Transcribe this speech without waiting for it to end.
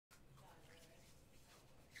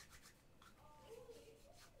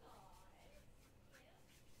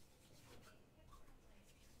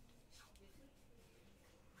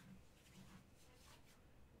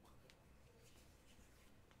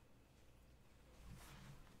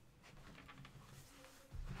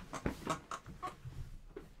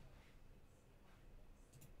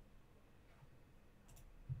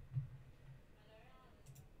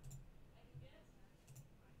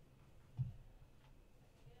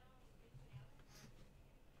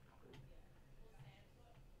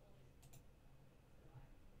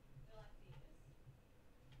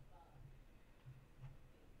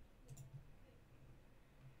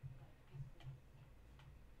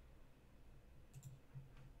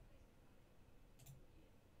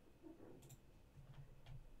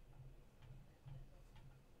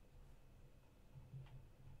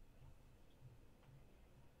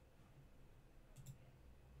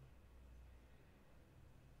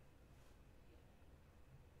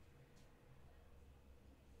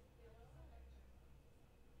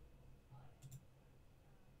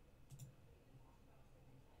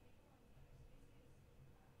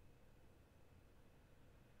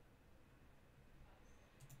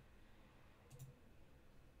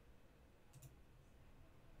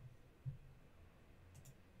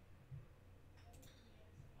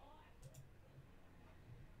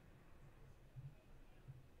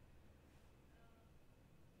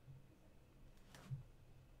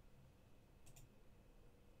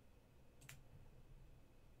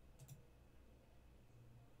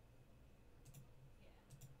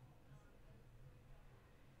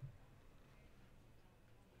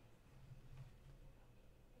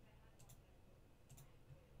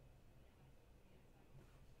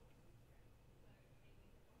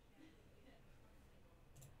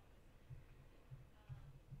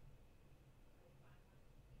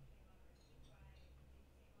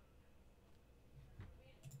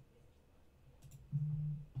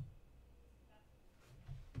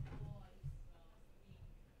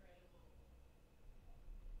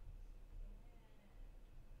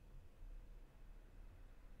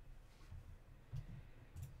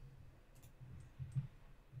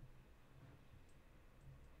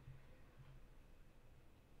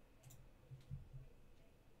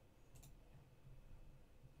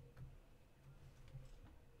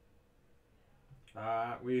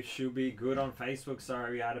We should be good on Facebook.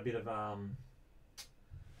 Sorry, we had a bit of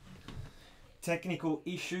technical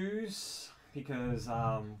issues because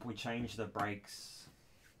we changed the breaks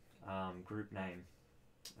group name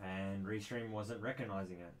and Restream wasn't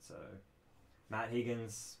recognizing it. So, Matt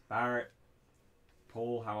Higgins, Barrett,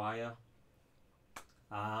 Paul, how are you?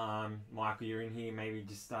 Michael, you're in here. Maybe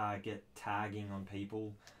just get tagging on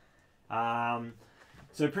people.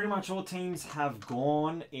 So pretty much all teams have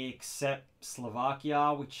gone except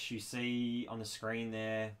Slovakia, which you see on the screen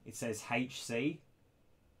there. It says HC.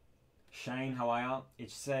 Shane, how are you?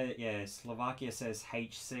 It said, yeah, Slovakia says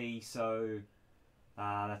HC, so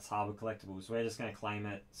that's Harbour Collectibles. We're just going to claim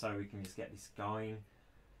it so we can just get this going.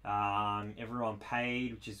 Everyone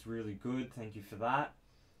paid, which is really good. Thank you for that.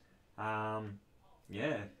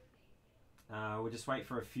 Yeah. We'll just wait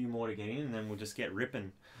for a few more to get in and then we'll just get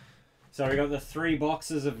ripping. So we got the 3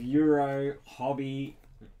 boxes of Euro Hobby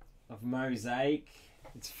of Mosaic.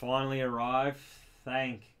 It's finally arrived.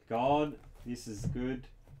 Thank God. This is good.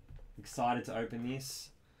 Excited to open this.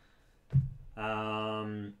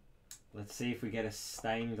 Let's see if we get a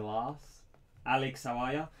stained glass. Alex, how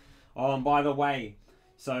are you? Oh, and by the way,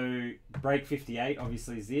 so break 58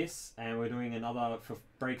 obviously is this, and we're doing another for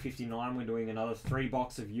break 59. We're doing another 3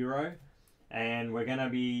 box of Euro, and we're gonna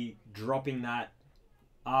be dropping that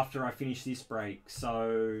after I finish this break.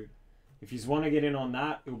 So if you just want to get in on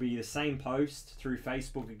that, it'll be the same post through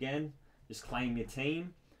Facebook again. Just claim your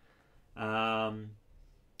team. And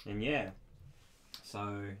yeah.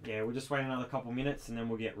 So yeah, we'll just wait another couple minutes and then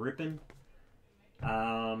we'll get ripping.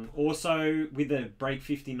 Also with the break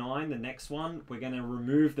 59, the next one, we're going to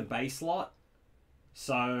remove the base lot.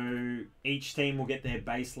 So each team will get their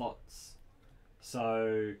base lots.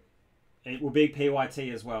 So it will be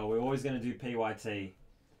PYT as well. We're always going to do PYT.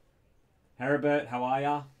 Herbert, how are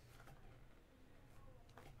ya?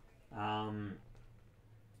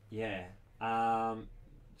 Yeah.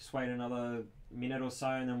 Just wait another minute or so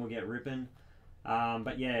and then we'll get ripping.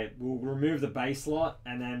 But yeah, we'll remove the base lot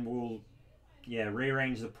and then we'll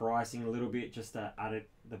rearrange the pricing a little bit just to add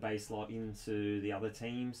the base lot into the other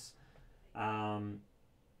teams.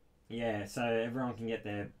 Yeah, so everyone can get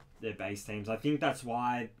their base teams. I think that's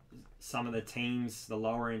why some of the teams, the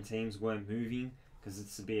lower end teams, weren't moving, because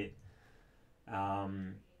it's a bit,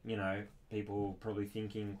 you know, people probably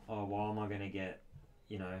thinking, oh, why am I going to get,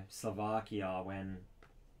 you know, Slovakia when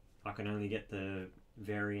I can only get the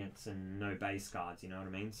variants and no base cards, you know what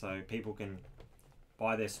I mean? So people can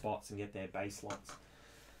buy their spots and get their base lots.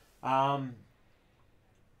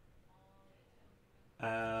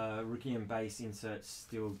 Rookie and base inserts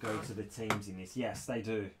still go to the teams in this. Yes, they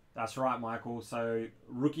do. That's right, Michael. So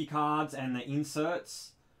rookie cards and the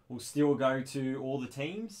inserts will still go to all the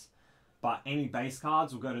teams, but any base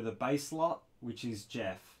cards will go to the base lot, which is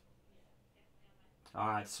Jeff.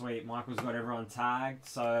 Alright, sweet. Michael's got everyone tagged.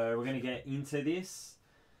 So we're going to get into this.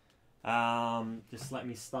 Just let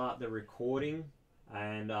me start the recording.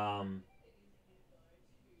 And I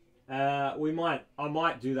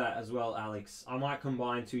might do that as well, Alex. I might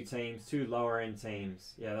combine 2 teams, 2 lower end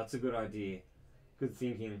teams. Yeah, that's a good idea. Good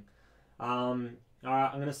thinking. Alright,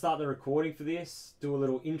 I'm going to start the recording for this. Do a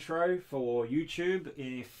little intro for YouTube.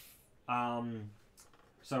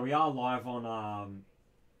 So we are live on,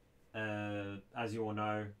 as you all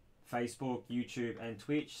know, Facebook, YouTube, and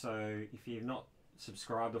Twitch. So if you've not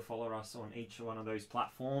subscribed or followed us on each one of those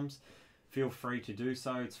platforms, feel free to do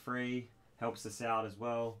so. It's free. Helps us out as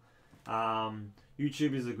well.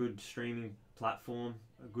 YouTube is a good streaming platform,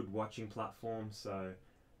 a good watching platform. So,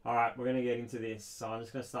 alright, we're going to get into this. So I'm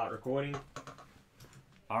just going to start recording.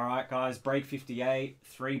 Alright guys, break 58,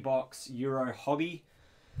 3 box Euro Hobby.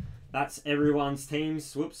 That's everyone's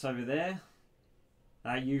teams. Whoops, over there.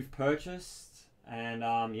 You've purchased. And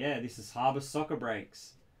yeah, this is Harbour Soccer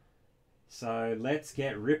Breaks. So let's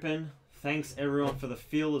get ripping. Thanks everyone for the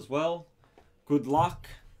fill as well. Good luck.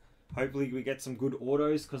 Hopefully we get some good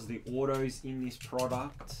autos, because the autos in this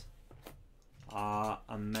product are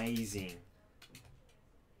amazing.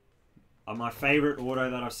 My favorite auto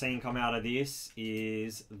that I've seen come out of this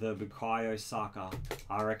is the Bukayo Saka.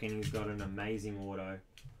 I reckon he's got an amazing auto.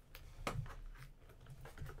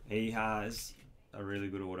 He has a really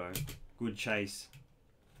good auto. Good chase.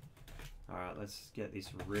 Alright, let's get this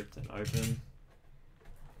ripped and open.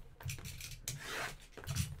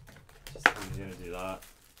 I'm going to do that.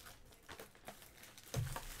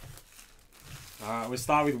 Alright, we'll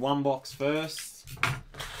start with 1 box first.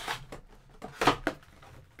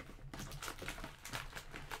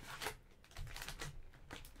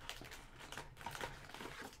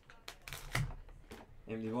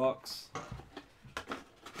 Empty box.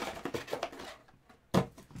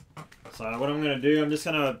 So what I'm going to do, I'm just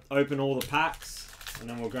going to open all the packs and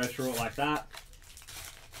then we'll go through it like that.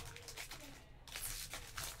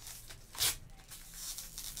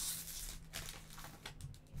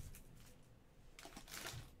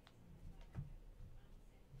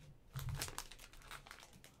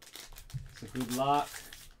 So good luck.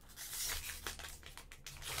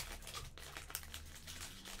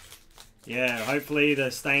 Yeah, hopefully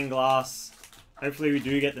the stained glass, hopefully we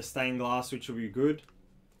do get the stained glass, which will be good.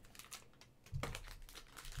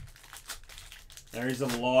 There is a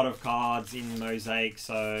lot of cards in Mosaic,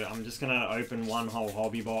 so I'm just going to open one whole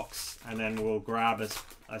hobby box and then we'll grab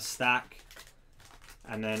a stack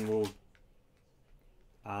and then we'll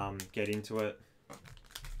get into it.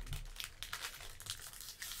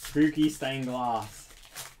 Pookie stained glass.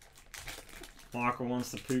 Michael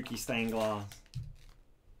wants the Pookie stained glass.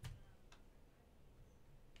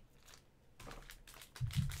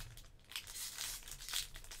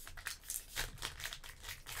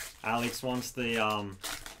 Alex wants the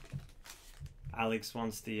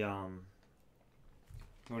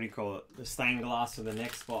what do you call it? The stained glass for the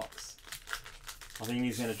next box. I think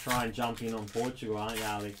he's going to try and jump in on Portugal, aren't you,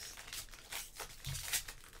 Alex?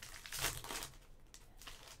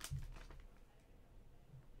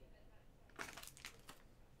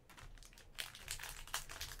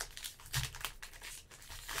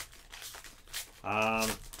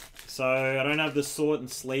 So I don't have the sort and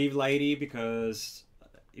sleeve lady because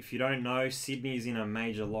if you don't know, Sydney's in a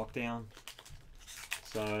major lockdown.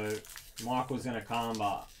 So Michael's going to come,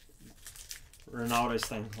 but Ronaldo's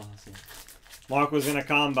stained glass. Yeah. Michael's going to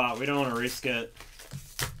come, but we don't want to risk it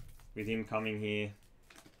with him coming here.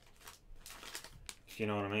 If you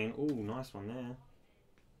know what I mean. Ooh, nice one there.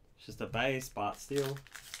 It's just a base, but still.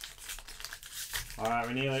 Alright,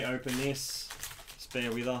 we nearly open this. Just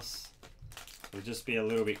bear with us. It'll just be a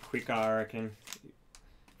little bit quicker, I reckon.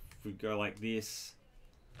 If we go like this.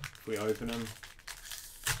 If we open them.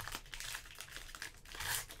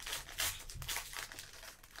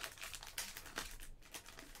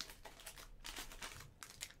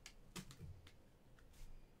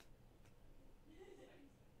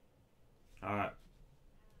 Alright.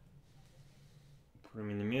 Put them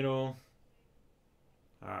in the middle.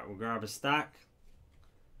 Alright, we'll grab a stack.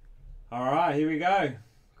 Alright, here we go.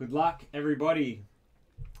 Good luck, everybody.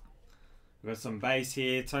 We've got some base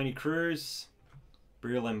here. Tony Cruz.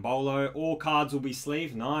 Brill and Bolo. All cards will be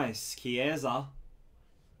sleeved. Nice. Chiesa.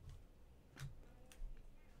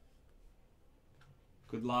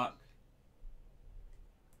 Good luck.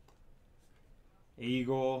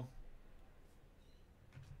 Igor.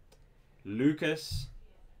 Lucas.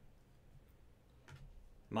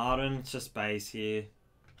 Martin. It's just base here.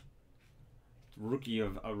 Rookie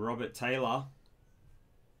of Robert Taylor.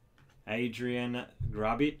 Adrian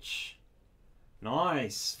Grabic.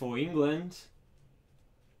 Nice. For England.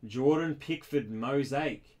 Jordan Pickford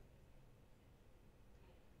Mosaic.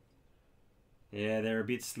 Yeah, they're a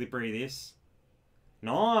bit slippery, this.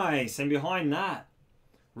 Nice. And behind that,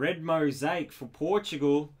 red Mosaic for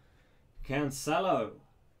Portugal. Cancelo.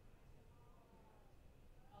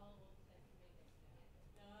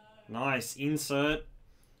 Nice. Insert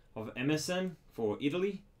of Emerson for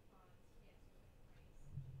Italy.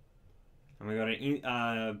 And we got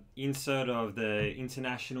an insert of the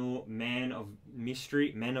international man of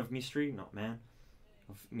mystery, not man,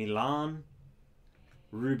 of Milan.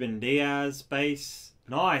 Ruben Diaz base.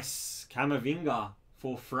 Nice. Camavinga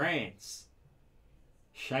for France.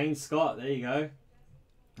 Shane Scott, there you go.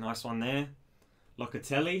 Nice one there.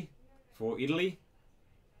 Locatelli for Italy.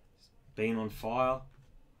 Been on fire.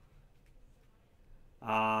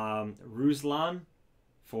 Ruslan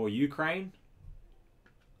for Ukraine.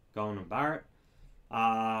 Going to Barrett.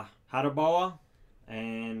 Hadaboa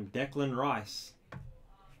and Declan Rice.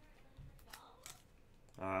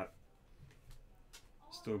 Alright.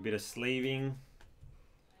 Let's do a bit of sleeving.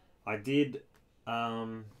 I did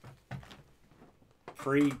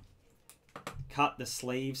pre-cut the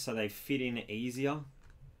sleeves so they fit in easier.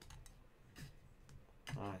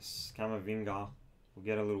 Nice. Camavinga. We'll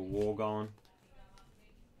get a little war going.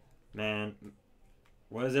 Man,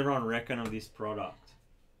 what does everyone reckon of this product?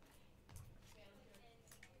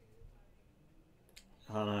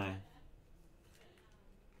 I don't know.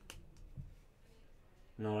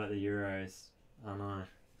 Not at the Euros. I don't know.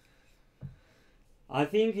 I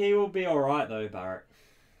think he will be alright though, Barrett.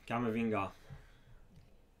 Camavinga.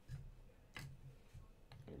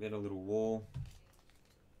 We'll get a little wall.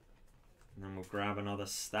 And then we'll grab another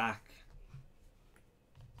stack.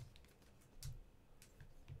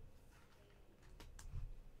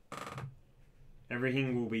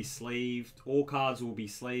 Everything will be sleeved. All cards will be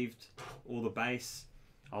sleeved. All the base.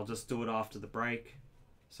 I'll just do it after the break,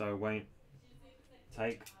 so it won't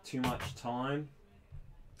take too much time.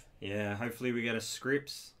 Yeah, hopefully we get a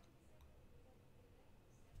scripts.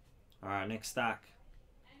 Alright, next stack.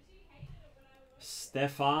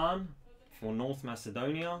 Stefan for North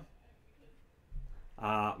Macedonia.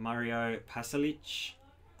 Mario Pasalic.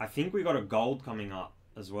 I think we got a gold coming up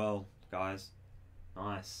as well, guys.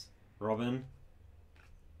 Nice. Robin.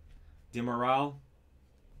 Dimoral.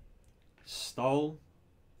 Stoll.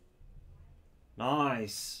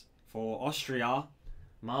 Nice. For Austria,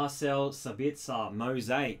 Marcel Sabitzer.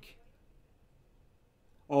 Mosaic.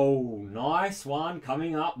 Oh, nice one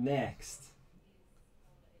coming up next.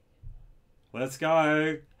 Let's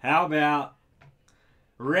go. How about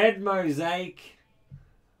red Mosaic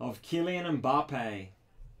of Kylian Mbappe?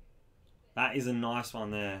 That is a nice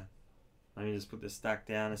one there. Let me just put the stack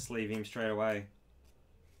down and sleeve him straight away.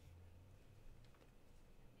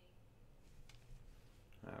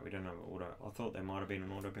 We don't have an auto. I thought there might have been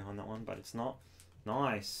an auto behind that one, but it's not.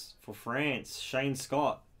 Nice. For France, Shane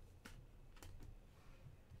Scott.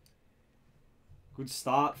 Good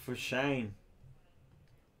start for Shane.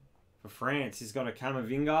 For France, he's got a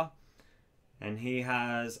Camavinga. And he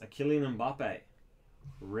has a Kylian Mbappe.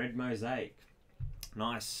 Red Mosaic.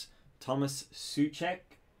 Nice. Thomas Souček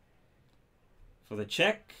for the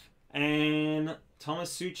Czech. And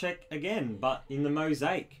Thomas Souček again, but in the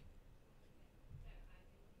Mosaic.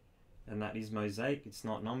 And that is Mosaic. It's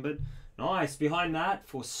not numbered. Nice. Behind that,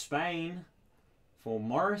 for Spain, for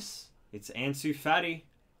Morris, it's Ansu Fati.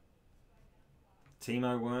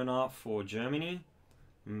 Timo Werner for Germany.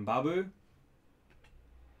 Mbabu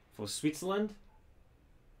for Switzerland.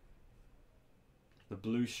 The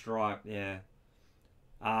blue stripe, yeah.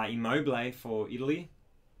 Immobile for Italy.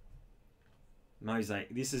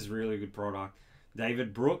 Mosaic. This is really good product.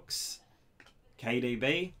 David Brooks,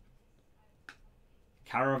 KDB.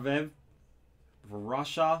 Karavev for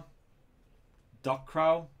Russia.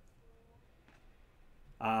 Dokro.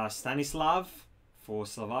 Stanislav for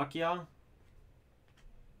Slovakia.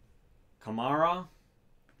 Kamara.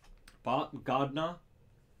 Bart Gardner.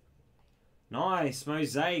 Nice.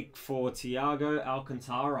 Mosaic for Thiago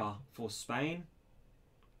Alcantara for Spain.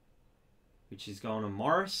 Which is going to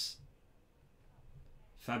Morris.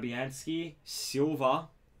 Fabianski. Silva.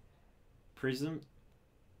 Prism.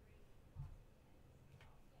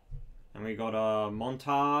 And we got a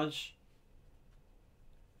Montage.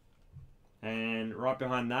 And right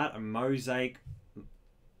behind that, a Mosaic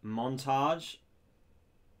Montage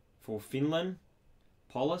for Finland.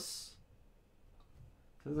 Polis.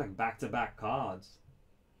 Looks like back-to-back cards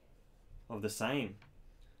of the same.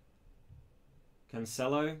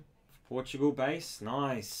 Cancelo, Portugal base.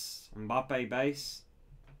 Nice. Mbappe base.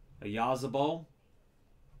 A Yarzabal.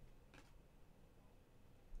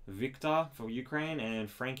 Victor for Ukraine and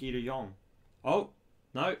Frankie de Jong. Oh,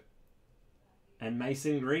 no. And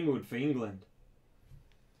Mason Greenwood for England.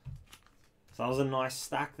 So that was a nice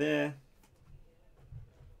stack there.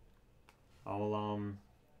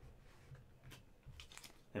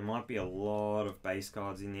 There might be a lot of base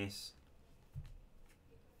cards in this.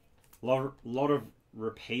 Lot of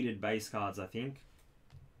repeated base cards, I think.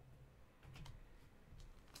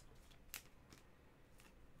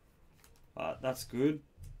 But that's good.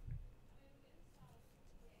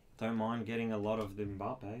 Don't mind getting a lot of the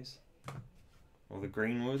Mbappes. Or the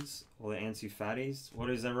Greenwoods. Or the Ansu Fatis. What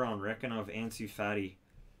does everyone reckon of Ansu Fati?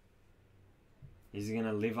 Is he going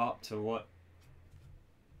to live up to what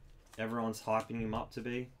everyone's hyping him up to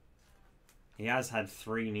be? He has had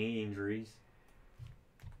 3 knee injuries.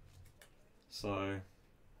 So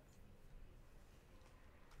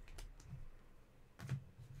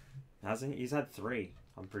hasn't he? He's had 3,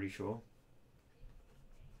 I'm pretty sure.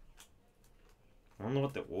 I wonder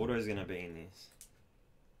what the auto is going to be in this.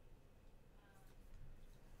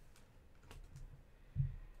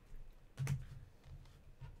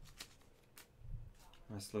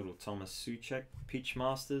 Nice little Thomas Souček Pitch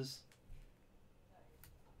Masters.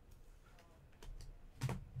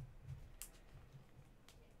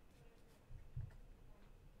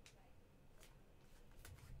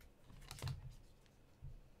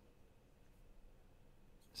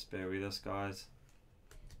 Just bear with us, guys.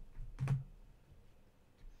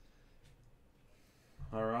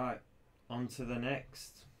 Alright, on to the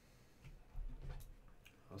next.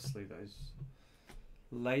 I'll sleeve those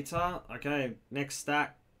later. Okay, next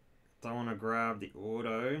stack. Don't want to grab the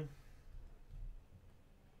auto.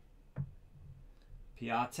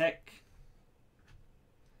 Piatek.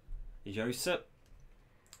 Josep.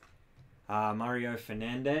 Mario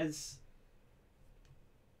Fernandez.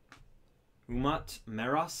 Umat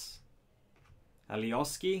Meras.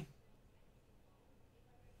 Alioski.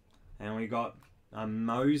 And we got a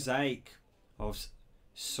Mosaic of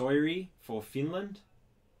Soiri for Finland.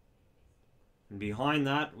 And behind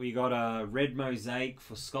that, we got a red Mosaic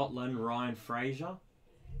for Scotland, Ryan Fraser.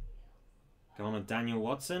 Going to Daniel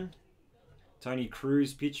Watson. Tony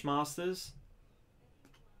Cruz Pitchmasters.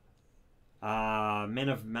 Men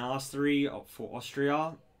of Mastery for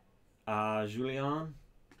Austria. Julian.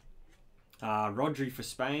 Rodri for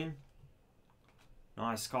Spain.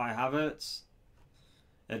 Nice. Kai Havertz.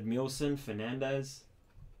 Edmilson. Fernandez.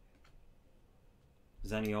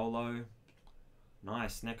 Zaniolo.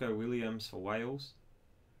 Nice. Neco Williams for Wales.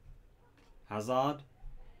 Hazard.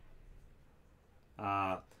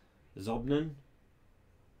 Zobnin.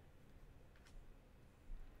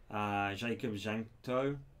 Jacob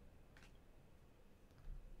Jankto.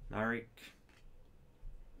 Marek.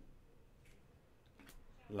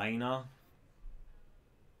 Lena.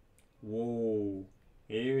 Whoa.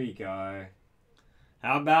 Here we go.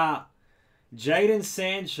 How about Jadon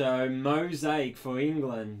Sancho Mosaic for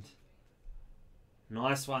England?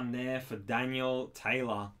 Nice one there for Daniel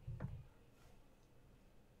Taylor.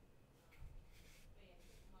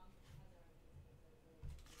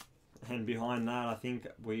 And behind that, I think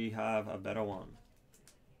we have a better one.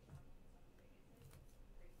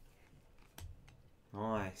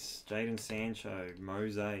 Nice. Jadon Sancho,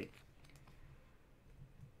 Mosaic.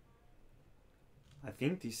 I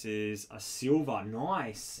think this is a silver.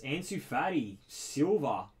 Nice. Ansu Fati,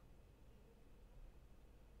 silver.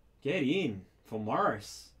 Get in for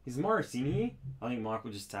Morris. Is Morris in here? I think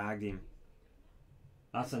Michael just tagged him.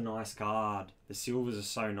 That's a nice card. The silvers are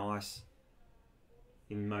so nice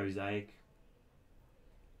in Mosaic.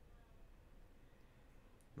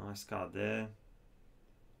 Nice card there.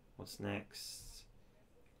 What's next?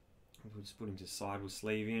 We'll just put him to the side. We'll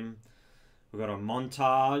sleeve him. We've got a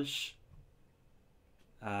Montage.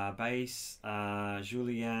 Base.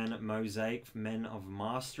 Julian Mosaic, Men of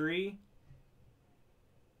Mastery.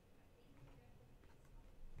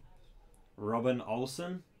 Robin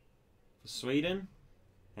Olsen for Sweden.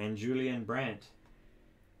 And Julian Brandt.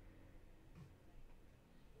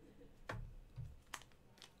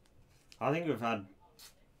 I think we've had...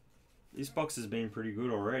 This box has been pretty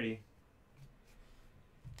good already.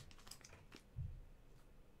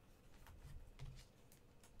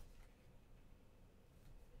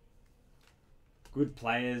 Good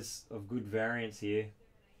players of good variants here.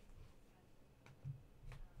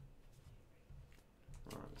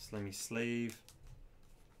 Alright, just let me sleeve.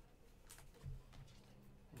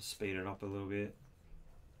 We'll speed it up a little bit.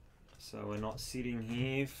 So we're not sitting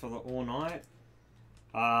here for the all night.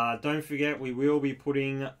 Don't forget, we will be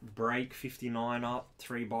putting Break 59 up,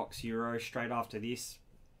 3-box Euro, straight after this.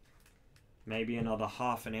 Maybe another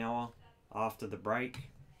half an hour after the break.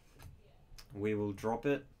 We will drop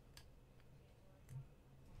it.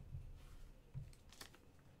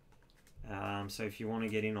 So if you want to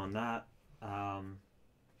get in on that,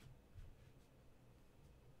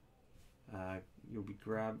 you'll be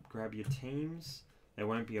grab your teams. There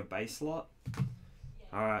won't be a base lot.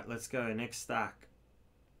 All right, let's go next stack.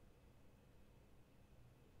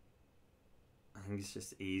 I think it's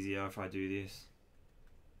just easier if I do this.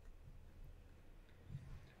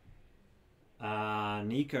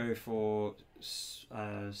 Nico for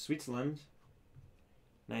Switzerland.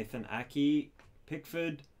 Nathan Aki,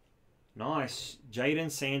 Pickford. Nice.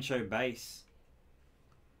 Jadon Sancho base.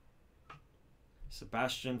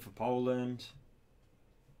 Sebastian for Poland.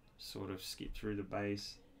 Sort of skip through the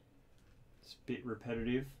base. It's a bit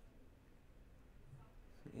repetitive.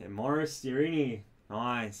 Yeah, Morris Stierini.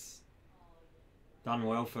 Nice. Done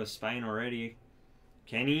well for Spain already.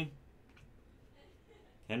 Kenny.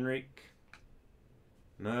 Henrik.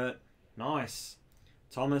 Mert. Nice.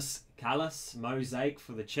 Thomas Callis. Mosaic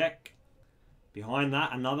for the Czech. Behind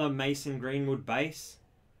that, another Mason Greenwood base.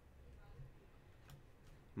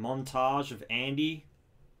 Montage of Andy.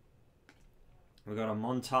 We've got a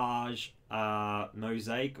Montage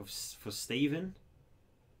Mosaic for Stephen.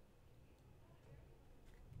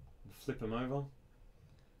 Flip him over.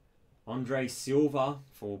 Andre Silva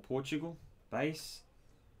for Portugal, base.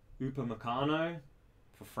 Upamecano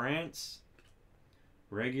for France.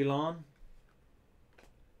 Regulon.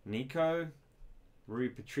 Nico. Rui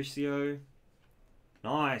Patricio.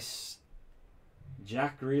 Nice.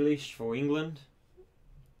 Jack Grealish for England.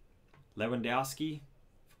 Lewandowski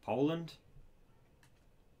for Poland.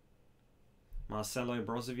 Marcelo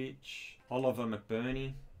Brozovic. Oliver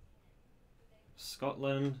McBurney.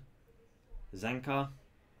 Scotland. Zanka.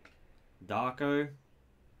 Darko.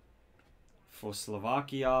 For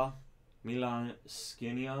Slovakia. Milan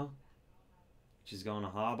Skriniar, which is going to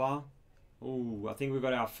Harbour. Ooh, I think we've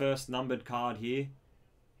got our first numbered card here.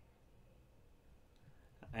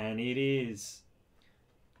 And it is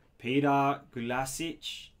Peter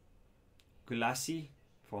Gulasic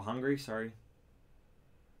for Hungary, sorry.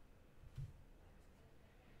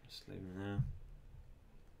 Just leave him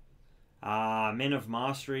there. Men of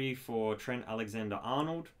Mastery for Trent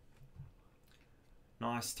Alexander-Arnold.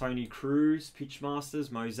 Nice Tony Cruz,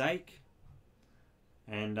 Pitchmasters, Mosaic.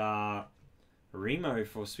 And Remo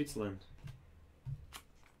for Switzerland.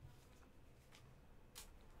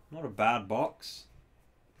 Not a bad box.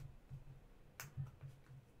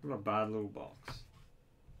 Not a bad little box.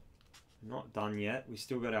 Not done yet. We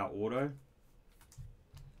still got our auto.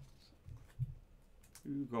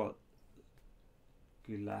 Who got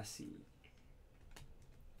Gulassi?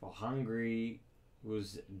 For Hungary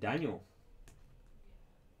was Daniel,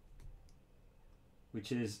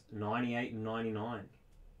 which is 98 and 99.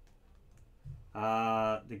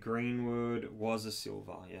 The Greenwood was a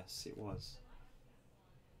silver. Yes, it was.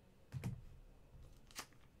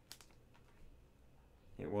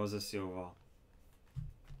 It was a silver.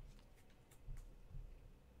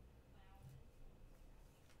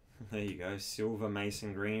 There you go. Silver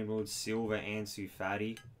Mason Greenwood. Silver Ansu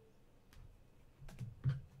Fati.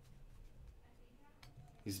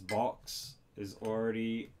 His box is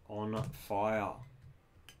already on fire.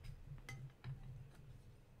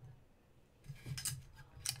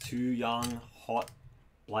 Two young, hot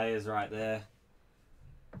players right there.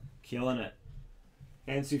 Killing it.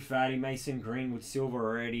 Ansu Fati, Mason Greenwood, silver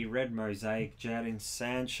already. Red Mosaic. Jadon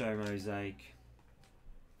Sancho Mosaic.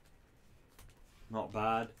 Not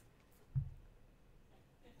bad.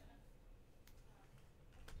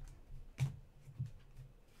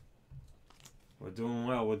 We're doing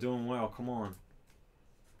well. We're doing well. Come on.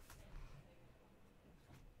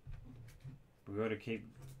 We've got to keep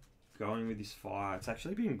going with this fire. It's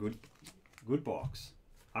actually been good box.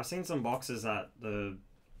 I've seen some boxes that the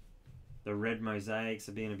red mosaics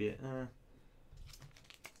are being a bit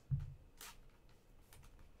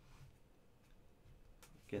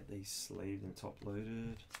Get these sleeved and top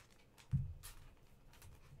loaded.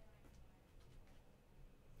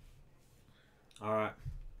 Alright.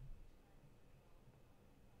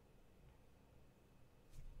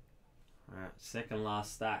 Alright, second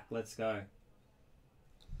last stack. Let's go.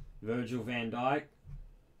 Virgil van Dijk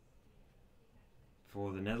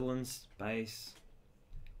for the Netherlands. Base.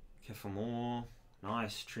 Kefamore.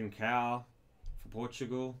 Nice. Trincao for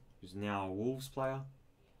Portugal, who's now a Wolves player.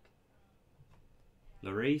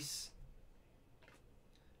 Lloris.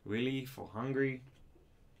 Willy for Hungary.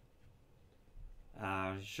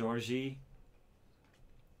 Georgi.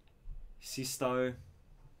 Sisto.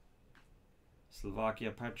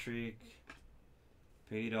 Slovakia Patrick.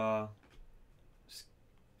 Peter.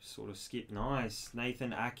 Sort of skip. Nice.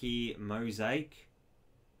 Nathan Aki Mosaic.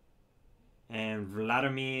 And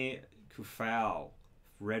Vladimir Kufau.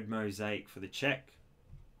 Red Mosaic for the Czech.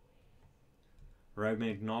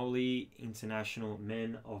 Romagnoli International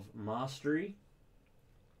Men of Mastery.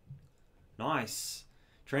 Nice.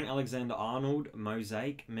 Trent Alexander-Arnold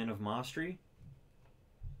Mosaic Men of Mastery.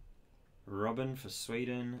 Robin for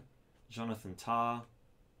Sweden. Jonathan Tah.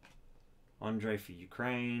 Andre for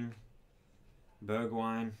Ukraine.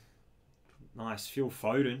 Bergwijn. Nice. Phil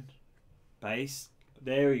Foden. Base.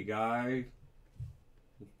 There we go.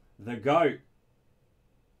 The GOAT.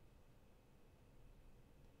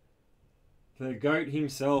 The GOAT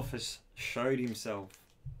himself has showed himself.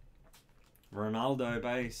 Ronaldo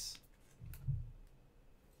base.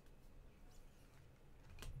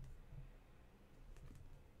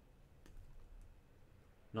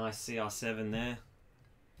 Nice CR7 there.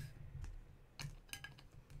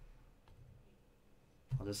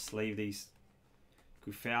 I'll just sleeve these.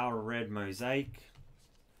 Kufau Red Mosaic.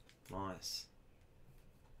 Nice.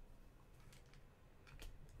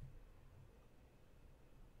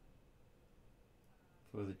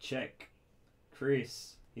 For the Czech,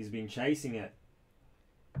 Chris. He's been chasing it.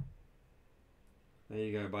 There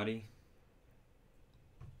you go, buddy.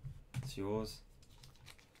 It's yours.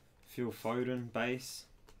 Phil Foden, base.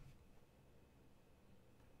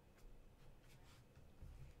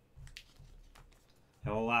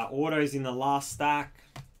 Well, autos in the last stack.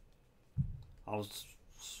 I'll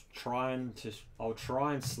try and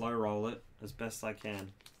slow roll it as best I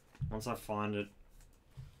can. Once I find it,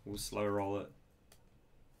 we'll slow roll it.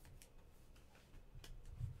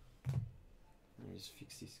 Let me just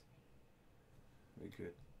fix this. We're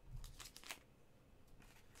good.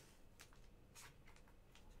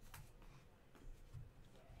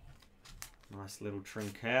 Nice little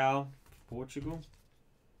Trincao for Portugal.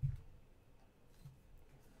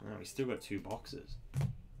 Oh, we still got 2 boxes.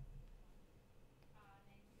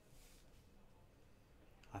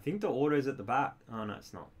 I think the auto's at the back. Oh, no,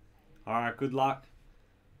 it's not. Alright, good luck.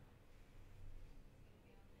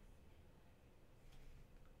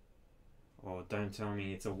 Oh, don't tell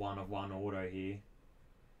me it's a 1 of 1 auto here.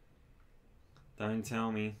 Don't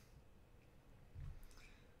tell me.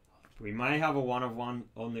 We may have a 1 of 1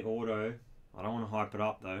 on the auto. I don't want to hype it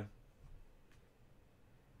up though.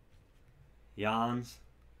 Yarns.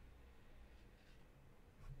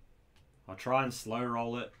 I'll try and slow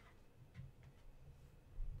roll it.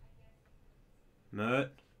 Mert.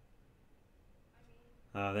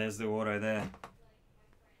 There's the auto there.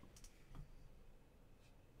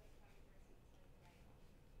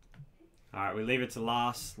 Alright, we leave it to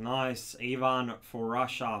last. Nice. Ivan for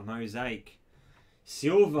Russia. Mosaic.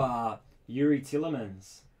 Silver. Yuri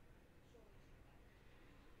Tillemans.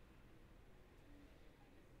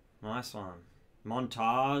 Nice one.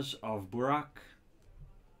 Montage of Burak.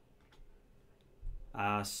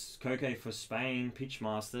 Koke for Spain.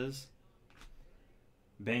 Pitchmasters.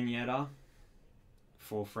 Ben Yedder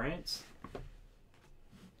for France.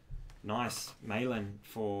 Nice. Malin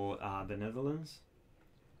for the Netherlands.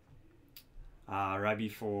 Rabi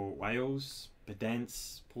for Wales.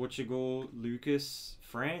 Bedence, Portugal. Lucas,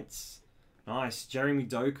 France. Nice. Jeremy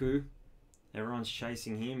Doku. Everyone's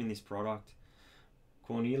chasing him in this product.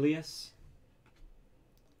 Cornelius.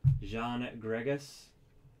 Jean Gregus.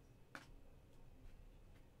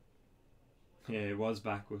 Yeah, it was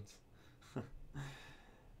backwards.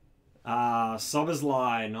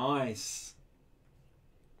 Sobersley, nice.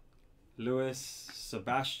 Lewis,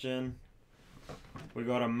 Sebastian. We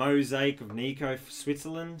got a Mosaic of Nico for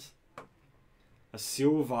Switzerland. A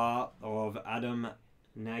silver of Adam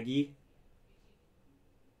Nagy.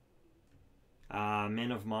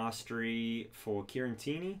 Men of Mastery for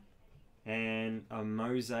Kirantini. And a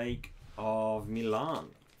Mosaic of Milan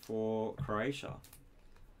for Croatia.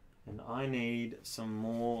 And I need some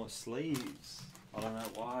more sleeves. I don't know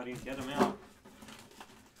why I didn't get them out.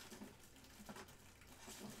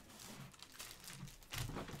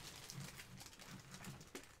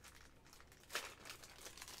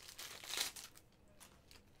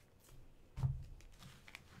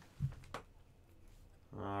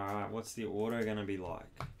 Alright, what's the auto gonna be like?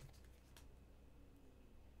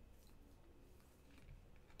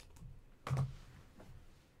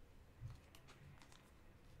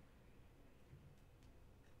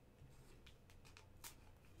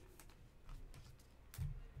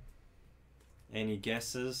 Any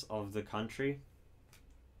guesses of the country?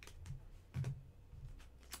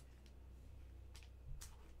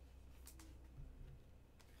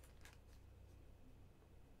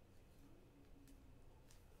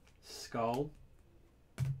 Skull.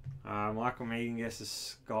 Michael Megan guesses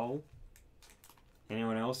skull.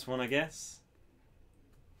 Anyone else want to guess?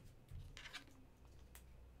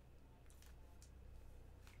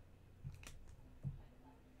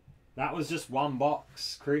 That was just one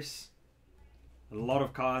box, Chris. A lot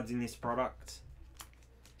of cards in this product,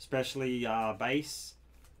 especially base.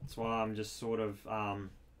 That's why I'm just sort of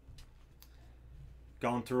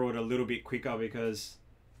going through it a little bit quicker because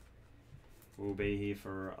we'll be here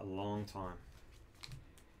for a long time.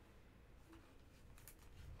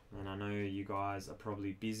 And I know you guys are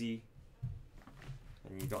probably busy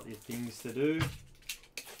and you got your things to do.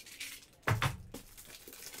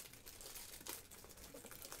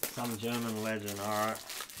 Some German legend, alright.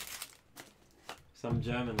 Some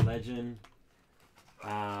German legend.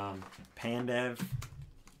 Pandev.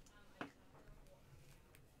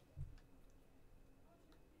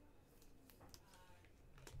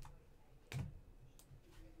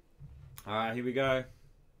 Alright, here we go.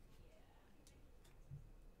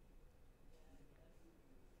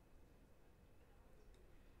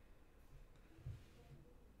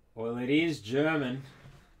 Well, it is German.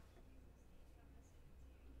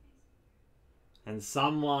 And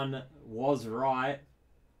someone was right.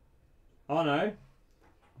 Oh no.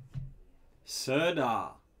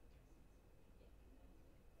 Serdar.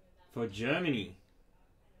 For Germany.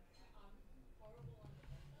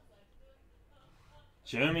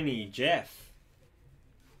 Germany, Jeff.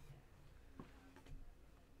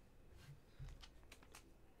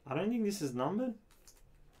 I don't think this is numbered.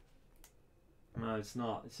 No, it's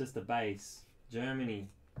not. It's just the base. Germany.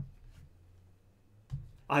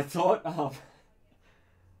 I thought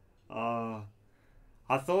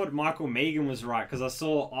I thought Michael Megan was right because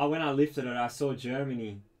when I lifted it I saw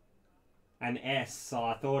Germany and S, so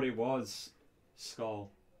I thought it was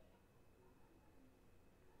skull.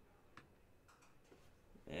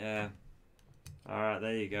 Yeah. Alright,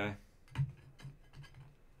 there you go.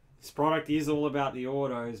 This product is all about the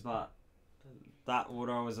autos, but that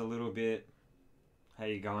auto is a little bit... How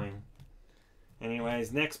you going?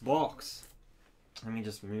 Anyways, next box. Let me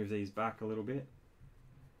just move these back a little bit.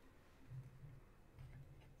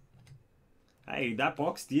 Hey, that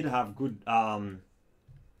box did have good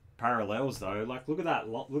parallels though. Like, look at that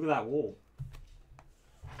wall.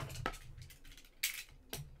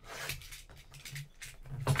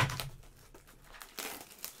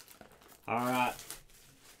 All right,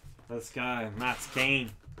 let's go. Matt's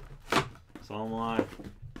keen. So am I.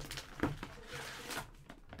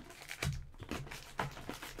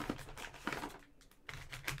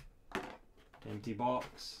 Empty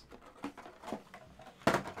box.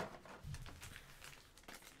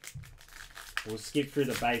 We'll skip through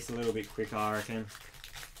the base a little bit quicker, I reckon.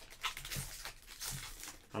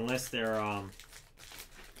 Unless they're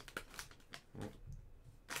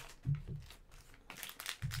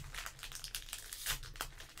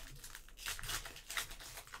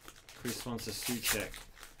Chris wants a suit check.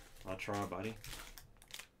 I'll try, buddy.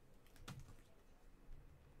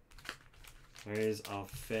 There is a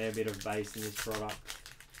fair bit of base in this product.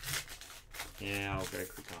 Yeah, I'll go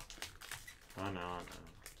quicker. I know.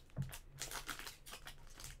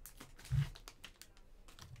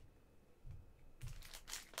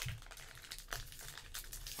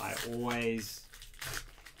 I always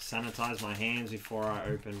sanitize my hands before I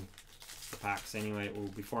open the packs anyway, or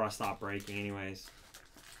before I start breaking anyways.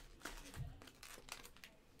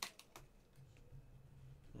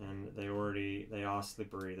 And they are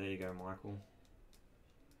slippery. There you go, Michael.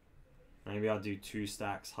 Maybe I'll do 2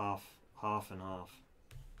 stacks, half and half.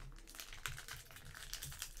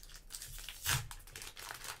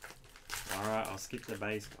 Alright, I'll skip the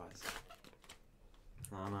base, guys.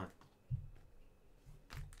 Oh no.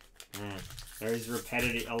 Man, there is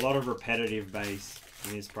a lot of repetitive base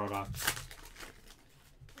in this product.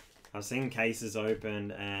 I've seen cases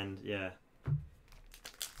opened and yeah.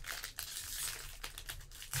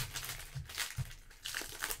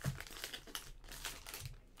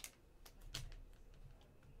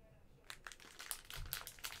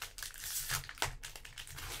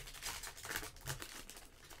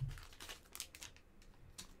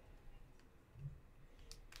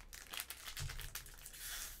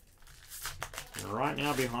 Right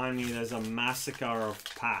now behind me there's a massacre of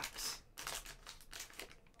packs.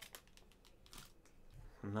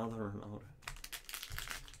 Another Ronaldo.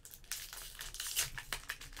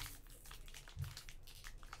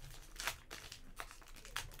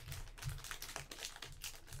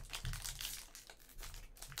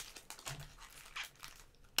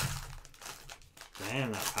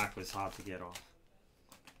 Damn, that pack was hard to get off.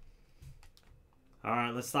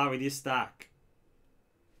 Alright, let's start with this stack.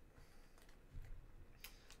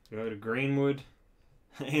 We go to Greenwood,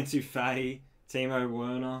 Ansu Fati, Timo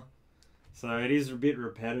Werner. So it is a bit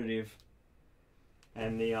repetitive.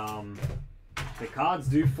 And the cards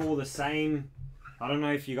do fall the same. I don't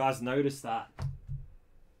know if you guys noticed that.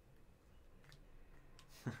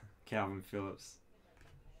 Calvin Phillips.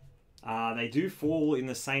 They do fall in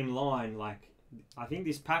the same line. Like, I think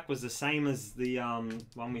this pack was the same as the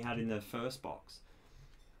one we had in the first box.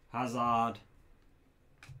 Hazard.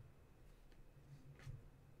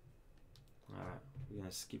 Alright, we're going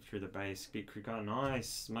to skip through the base a bit quicker.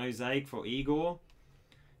 Nice. Mosaic for Igor.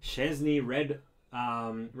 Szczesny, red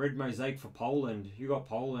mosaic for Poland. You got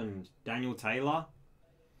Poland. Daniel Taylor.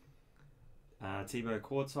 Thibaut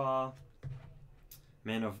Courtois.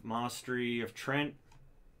 Man of Mastery of Trent.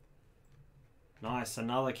 Nice.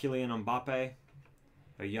 Another Kylian Mbappe.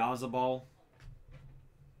 A Yarzabal.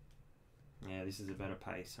 Yeah, this is a better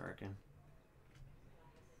pace, I reckon.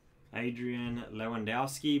 Adrian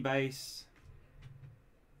Lewandowski base.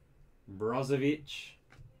 Brozovic.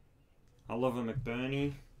 Oliver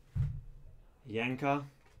McBurney. Yanka.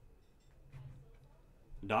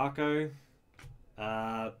 Darko.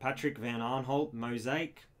 Patrick Van Arnholt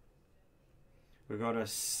mosaic. We've got a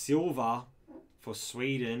silver for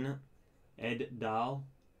Sweden. Edkdal.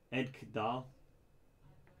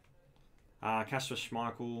 Kasper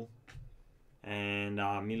Schmeichel. And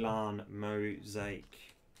Milan mosaic.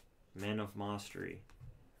 Men of Mastery.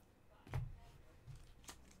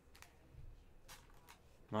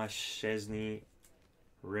 Nice Szczesny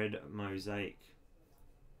red mosaic.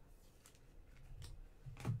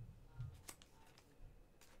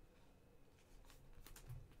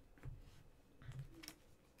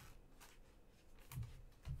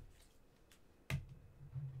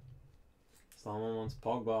 Someone wants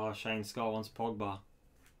Pogba. Shane Scott wants Pogba.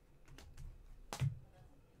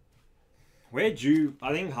 We're due.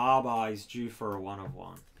 I think Harbour is due for a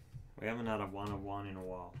 1-of-1. We haven't had a 1-of-1 in a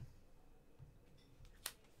while.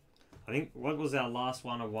 I think what was our last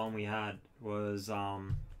 1-of-1 we had was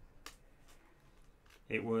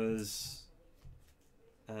it was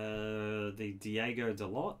the Diego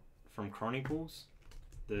Dalot from Chronicles,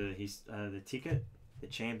 the ticket, the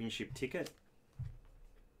championship ticket.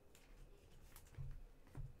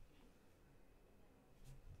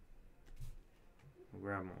 We'll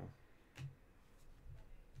grab more.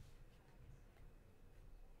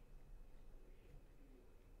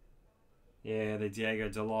 Yeah, the Diego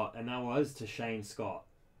Dalot, and that was to Shane Scott.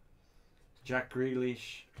 Jack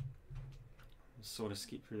Grealish. Sort of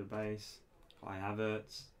skip through the base. Kai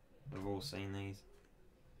Havertz. We've all seen these.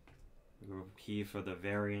 We're here for the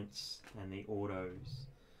variants and the autos.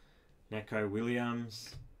 Neco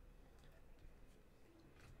Williams.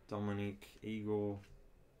 Dominic Igor.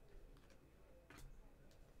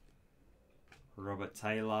 Robert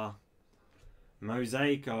Taylor.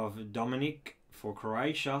 Mosaic of Dominic for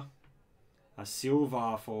Croatia. A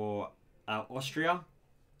silver for Austria.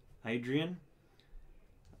 Adrian.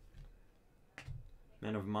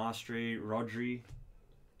 Man of Mastery, Rodri.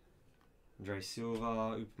 Andre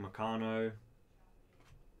Silva, Upamecano.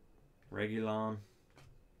 Reguilon.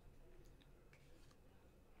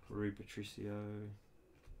 Rui Patricio.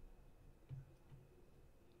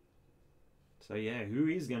 So yeah, who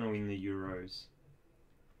is going to win the Euros?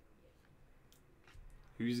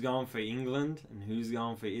 Who's going for England and who's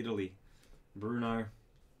going for Italy? Bruno,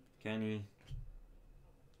 Kenny.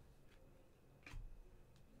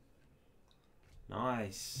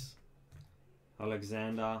 Nice.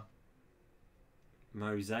 Alexander.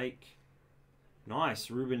 Mosaic.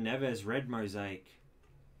 Nice. Ruben Neves, red Mosaic.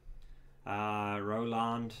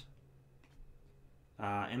 Roland.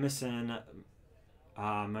 Emerson.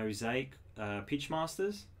 Mosaic.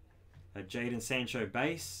 Pitchmasters. Jadon Sancho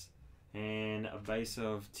base. And a base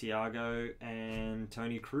of Thiago and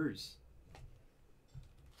Tony Cruz.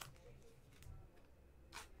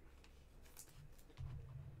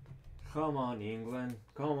 Come on, England.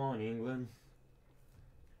 Come on, England.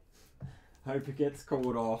 Hope it gets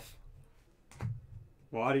called off.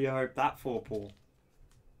 Why do you hope that for, Paul?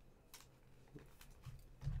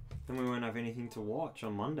 Then we won't have anything to watch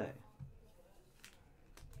on Monday.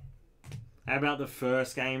 How about the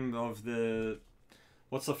first game of the...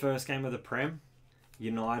 What's the first game of the Prem?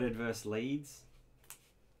 United versus Leeds.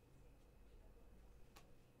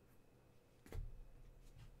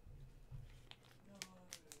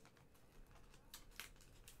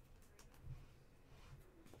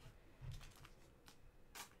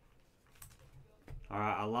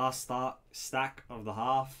 Alright, our last stack of the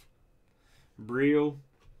half. Brill,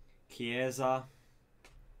 Chiesa,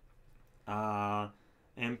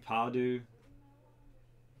 Ampadu,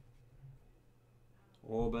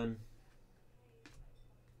 Orban,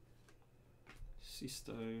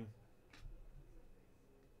 Sisto,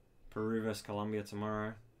 Peru vs Colombia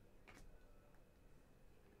tomorrow.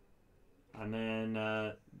 And then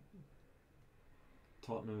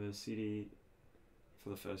Tottenham vs City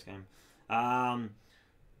for the first game.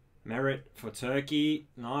 Merit for Turkey.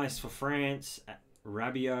 Nice for France.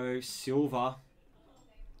 Rabiot, Silva.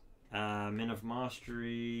 Men of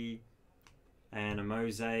Mastery. And a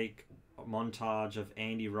Mosaic montage of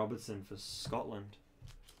Andy Robertson for Scotland.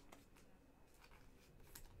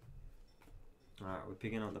 Alright, we're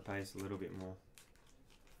picking up the pace a little bit more.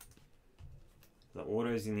 The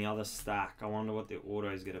auto's in the other stack. I wonder what the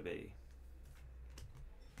auto's going to be.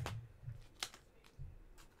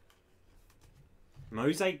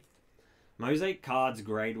 Mosaic cards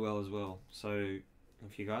grade well as well. So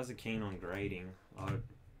if you guys are keen on grading, I would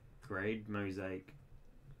grade Mosaic.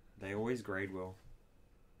 They always grade well.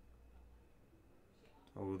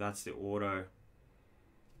 Oh, that's the auto.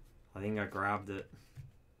 I think I grabbed it.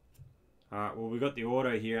 Alright, well we got the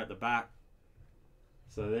auto here at the back.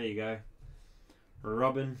 So there you go.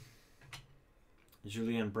 Robin.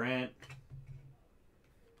 Julian Brandt.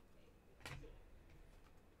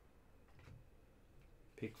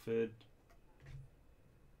 Pickford,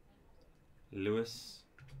 Lewis,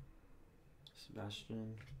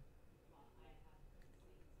 Sebastian.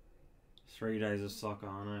 3 days of soccer,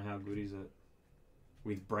 I know, how good is it?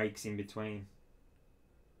 With breaks in between.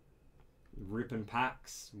 Ripping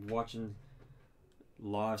packs, watching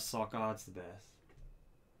live soccer, it's the best.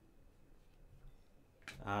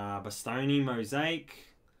 Bastoni, Mosaic,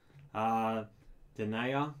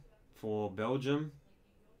 Denea for Belgium.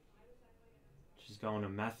 She's going to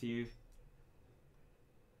Matthew.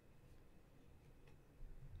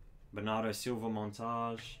 Bernardo Silva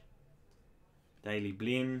montage. Daily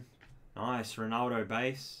Blin. Nice. Ronaldo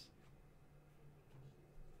base.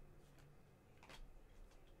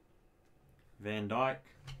 Van Dijk.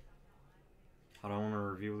 I don't want to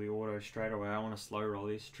reveal the auto straight away. I want to slow roll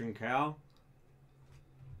this. Trincao.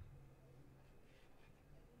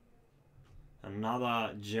 A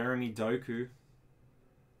Another Jeremy Doku.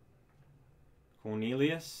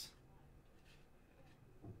 Cornelius.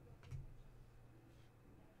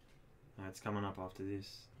 No, it's coming up after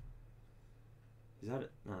this. Is that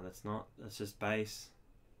it? No, that's not. That's just base.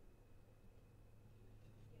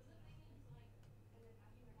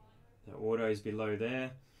 The auto's below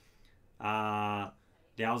there.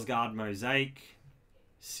 Dalsgaard Mosaic.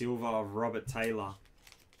 Silver of Robert Taylor.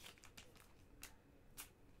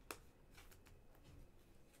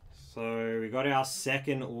 So we got our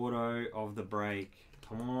second auto of the break.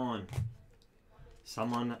 Come on.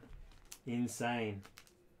 Someone insane.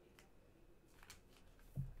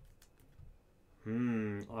 I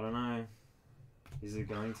don't know. Is it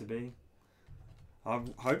going to be? I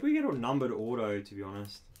hope we get a numbered auto, to be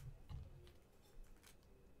honest.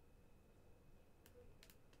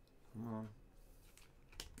 Come on.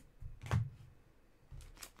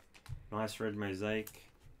 Nice red mosaic.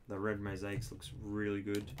 The red mosaics looks really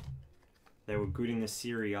good. They were good in the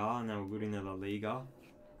Serie A and they were good in the La Liga.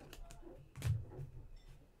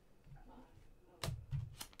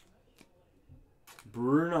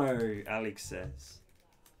 Bruno, Alex says.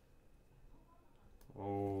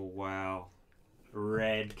 Oh, wow.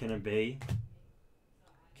 Red, can it be?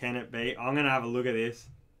 Can it be? I'm going to have a look at this.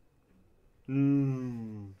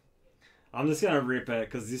 I'm just going to rip it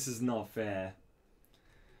because this is not fair.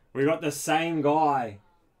 We got the same guy.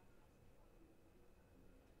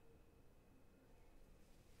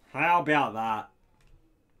 How about that?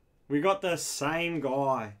 We got the same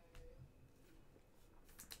guy.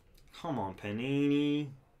 Come on, Panini.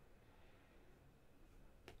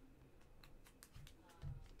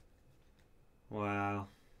 Wow.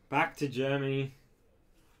 Back to Germany.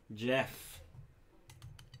 Jeff.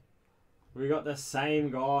 We got the same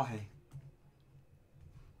guy.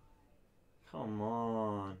 Come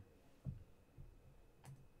on.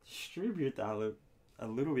 Distribute that a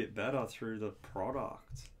little bit better through the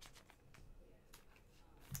product.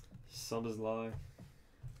 Soboslai.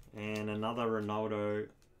 And another Ronaldo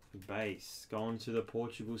base. Going to the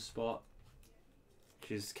Portugal spot.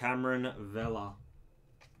 Which is Cameron Vela.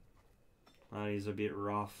 That is a bit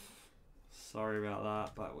rough. Sorry about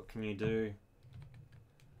that, but what can you do?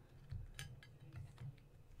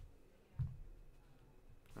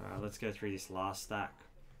 Alright, let's go through this last stack.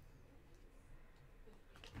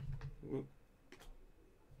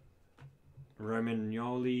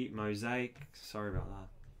 Romagnoli Mosaic. Sorry about that.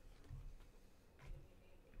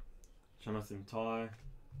 Jonathan Ty.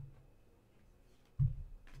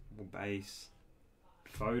 Base.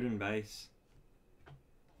 Foden base.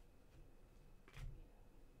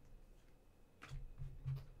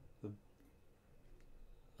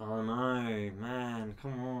 Oh no, man,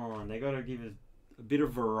 come on. They gotta give it a bit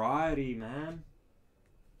of variety, man.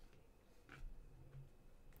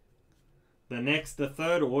 The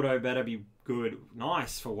third auto better be good.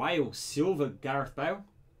 Nice for Wales. Silver, Gareth Bale.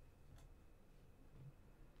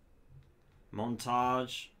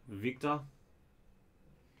 Montage, Victor.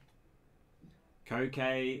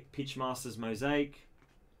 Koke, Pitchmasters Mosaic.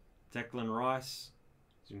 Declan Rice.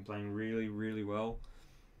 He's been playing really, really well.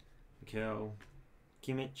 Mikel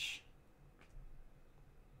Kimmich.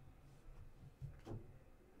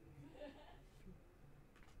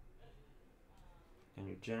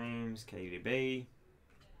 Daniel James, KDB.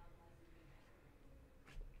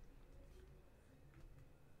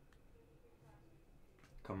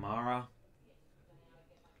 Kamara.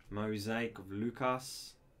 Mosaic of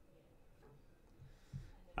Lucas.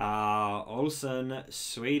 Olsen,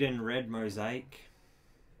 Sweden red mosaic.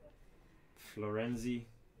 Florenzi.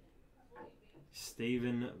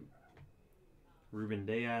 Steven. Ruben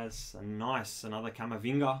Diaz. Nice, another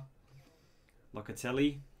Camavinga.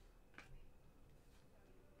 Locatelli.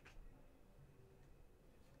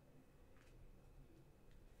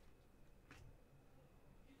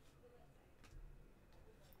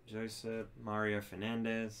 Joseph, Mario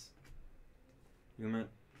Fernandez, Umut,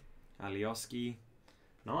 Alioski.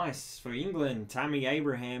 Nice for England, Tammy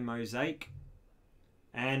Abraham Mosaic.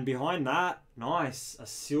 And behind that, nice, a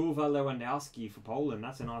silver Lewandowski for Poland.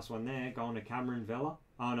 That's a nice one there, going to Cameron Vela.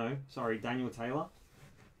 Oh no, sorry, Daniel Taylor.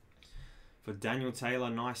 For Daniel Taylor,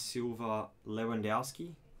 nice silver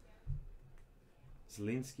Lewandowski.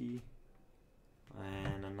 Zielinski.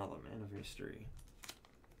 And another man of history.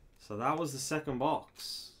 So that was the second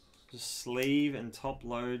box. Just sleeve and top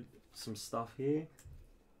load some stuff here.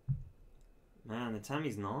 Man, the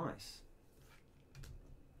Tammy's nice.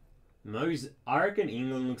 I reckon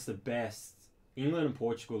England looks the best. England and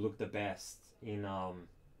Portugal look the best in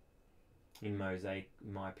Mosaic,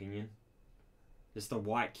 in my opinion. Just the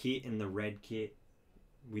white kit and the red kit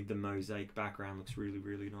with the Mosaic background looks really,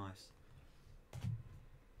 really nice.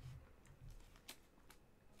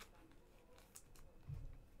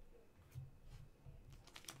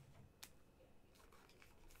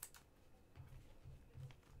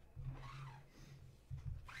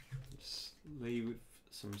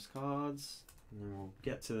 some cards, and then we'll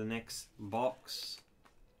get to the next box.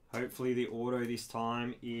 Hopefully the auto this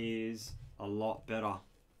time is a lot better.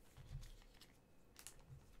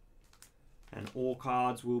 And all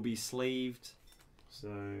cards will be sleeved, so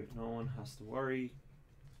no one has to worry.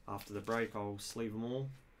 After the break, I'll sleeve them all.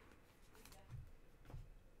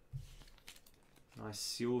 Nice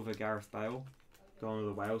silver Gareth Bale going to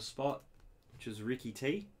the Wales spot, which is Ricky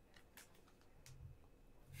T.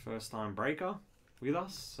 First time breaker with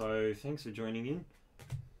us, so thanks for joining in.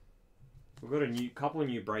 We've got a couple of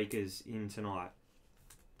new breakers in tonight.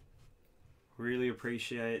 Really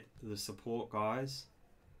appreciate the support, guys.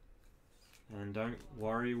 And don't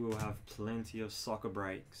worry, we'll have plenty of soccer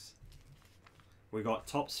breaks. We got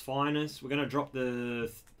Topps Finest. We're going to drop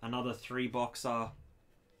another 3-boxer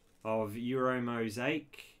of Euro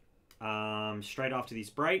Mosaic straight after this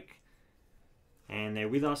break. And they're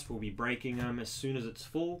with us. We'll be breaking them as soon as it's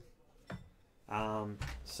full.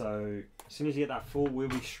 So as soon as you get that full, we'll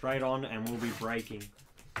be straight on and we'll be breaking.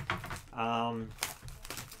 And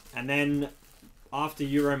then after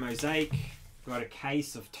Euro Mosaic, we've got a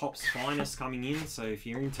case of Topps Finest coming in. So if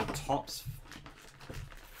you're into Topps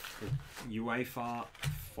UEFA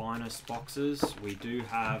Finest boxes, we do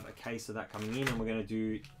have a case of that coming in, and we're going to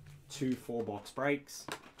do 2 4-box breaks.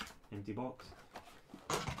 Empty box.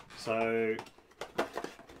 So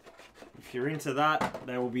if you're into that,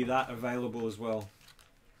 there will be that available as well.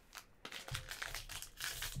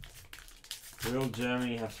 Will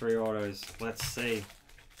Germany have 3 autos? Let's see.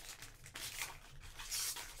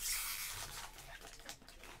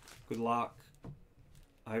 Good luck.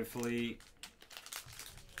 Hopefully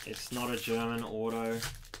it's not a German auto.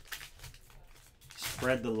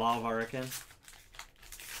 Spread the love, I reckon.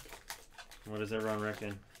 What does everyone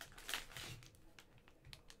reckon?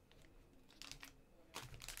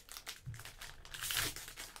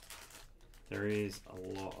 There is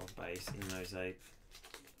a lot of base in Mosaic.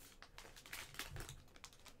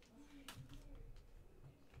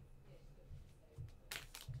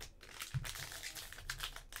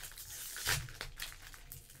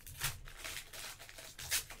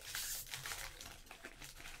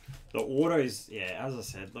 The autos, yeah, as I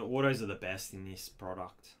said, the autos are the best in this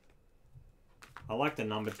product. I like the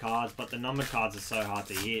numbered cards, but the numbered cards are so hard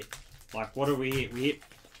to hit. Like, what do we hit? We hit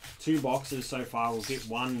 2 boxes so far. We've hit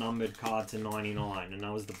 1 numbered card to 99, and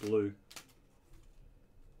that was the blue.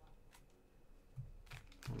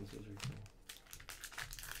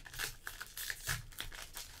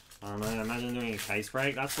 I don't know, imagine doing a case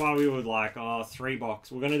break. That's why we would like, 3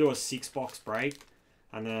 box. We're going to do a 6-box break.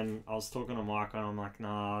 And then I was talking to Mike and I'm like,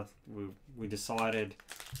 nah, we decided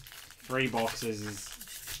 3 boxes is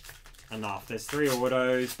enough. There's 3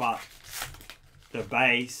 autos, but the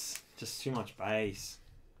base, just too much base.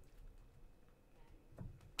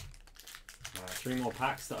 Alright, 3 more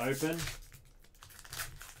packs to open.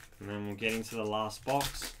 And then we'll get into the last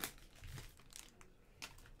box.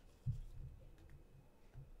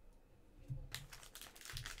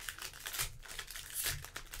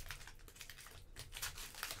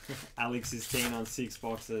 Alex is keen on 6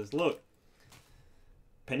 boxes. Look,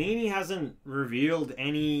 Panini hasn't revealed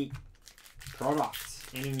any products,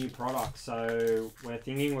 any new products. So we're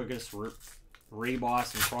thinking we're just rebuy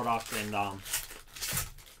some product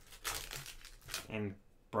and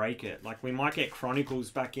break it. Like, we might get Chronicles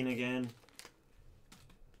back in again.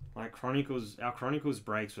 Like, Chronicles, our Chronicles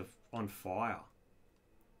breaks were on fire.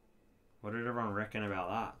 What did everyone reckon about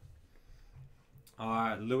that?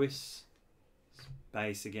 Alright, Lewis.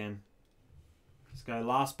 Base again. Let's go.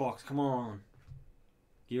 Last box. Come on.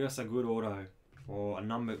 Give us a good auto. Or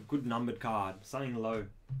a good numbered card. Something low.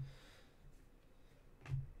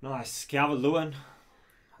 Nice. Calvert-Lewin.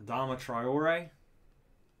 Adama Traore.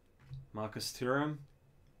 Marcus Thuram.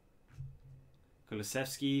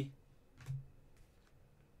 Kulusevski.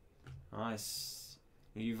 Nice.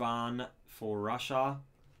 Ivan for Russia.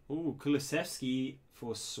 Ooh, Kulusevski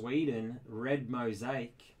for Sweden. Red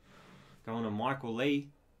Mosaic. Going to Michael Lee.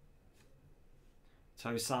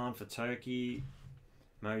 Tosan for Turkey.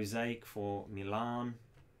 Mosaic for Milan.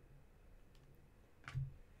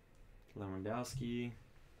 Lewandowski.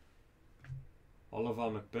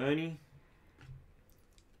 Oliver McBurney.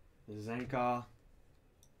 Zenka.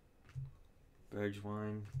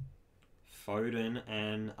 Bergwijn. Foden.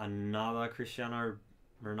 And another Cristiano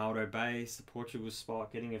Ronaldo base. The Portugal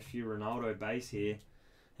spot getting a few Ronaldo base here.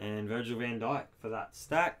 And Virgil van Dijk for that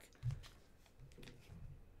stack.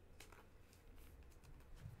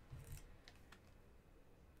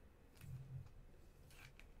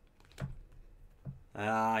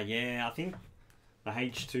 Yeah, I think the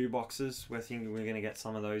H2 boxes, we're thinking we're going to get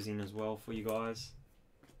some of those in as well for you guys.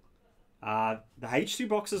 The H2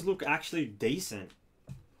 boxes look actually decent.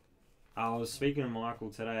 I was speaking to Michael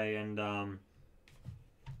today, and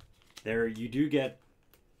there you do get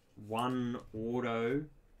one auto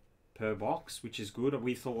per box, which is good.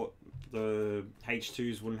 We thought the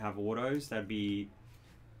H2s wouldn't have autos. That'd be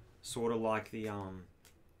sort of like the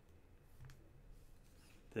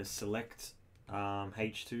select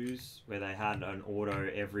H2s where they had an auto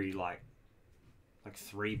every like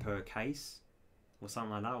 3 per case or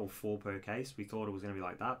something like that, or 4 per case. We thought it was going to be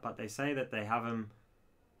like that, but they say that they have them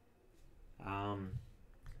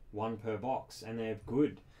 1 per box, and they're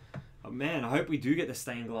good. Oh, man, I hope we do get the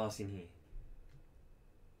stained glass in here.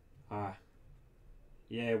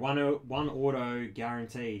 Yeah, one auto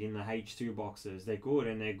guaranteed in the H2 boxes. They're good,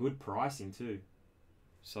 and they're good pricing too.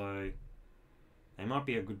 So they might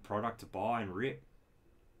be a good product to buy and rip.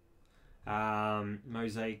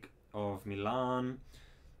 Mosaic of Milan,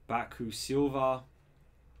 Baku Silva,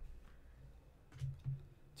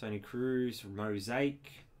 Tony Cruz,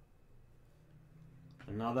 Mosaic,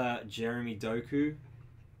 another Jeremy Doku,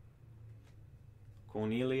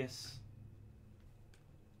 Cornelius,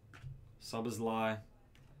 Soboslai,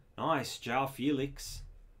 nice, João Felix,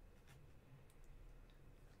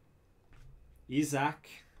 Isaac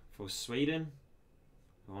for Sweden,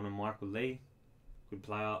 on a Michael Lee, good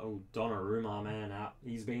player. Oh, Donnarumma, man,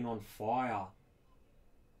 he's been on fire.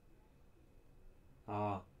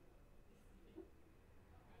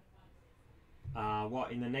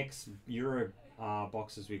 What in the next Euro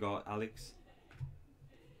boxes we got, Alex?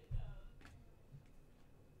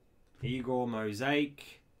 Igor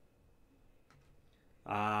Mosaic,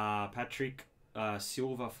 Patrick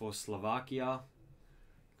Silva for Slovakia,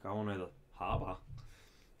 going to the harbour.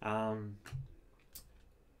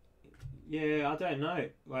 Yeah, I don't know.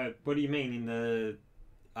 What do you mean in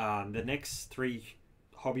the next 3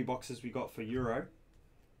 hobby boxes we got for Euro?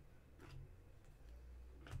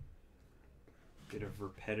 Bit of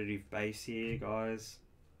repetitive base here, guys.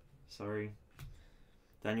 Sorry.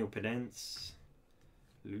 Daniel Pedence,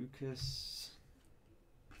 Lucas,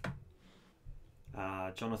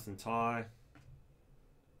 Jonathan Ty.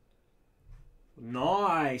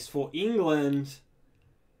 Nice for England.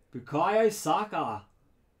 Bukayo Saka,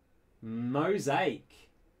 Mosaic.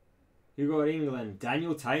 Who got England?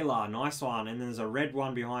 Daniel Taylor, nice one. And there's a red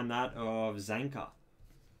one behind that of Zanka.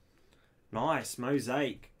 Nice,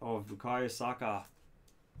 Mosaic of Bukayo Saka,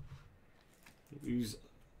 who's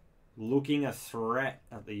looking a threat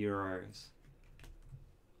at the Euros.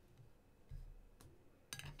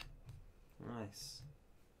 Nice.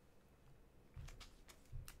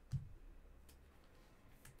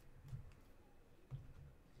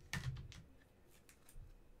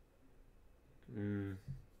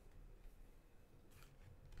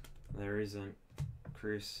 There isn't,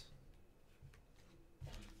 Chris.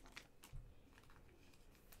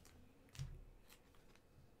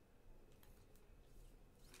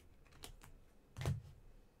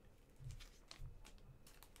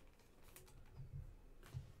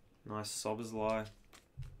 Nice Soboslai.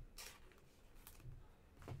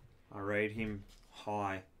 I rate him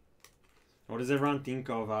high. What does everyone think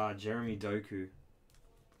of Jeremy Doku?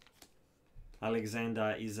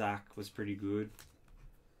 Alexander Isak was pretty good.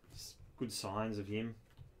 Good signs of him.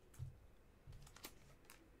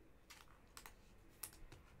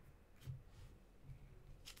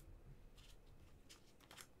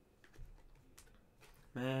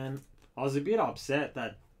 Man, I was a bit upset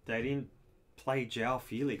that they didn't play João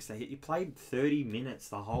Felix. He played 30 minutes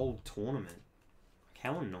the whole tournament.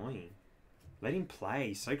 How annoying. Let him play.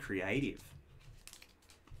 He's so creative.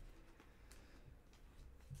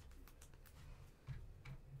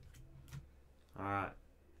 Alright.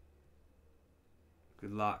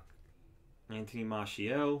 Good luck. Anthony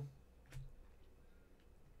Martial.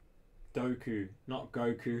 Doku. Not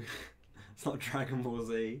Goku. It's not Dragon Ball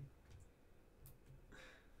Z.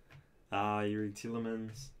 Yuri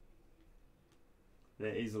Tillemans. There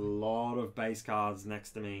is a lot of base cards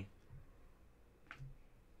next to me.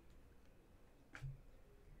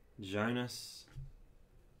 Jonas.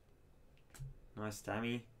 Nice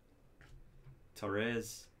Tammy.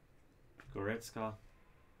 Torres. Goretzka.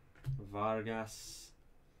 Vargas.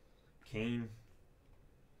 Keane.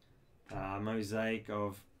 Mosaic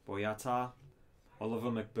of Boyata. Oliver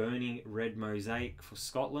McBurney. Red Mosaic for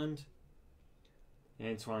Scotland.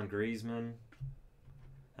 Antoine Griezmann.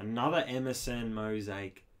 Another Emerson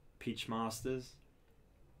Mosaic Pitchmasters.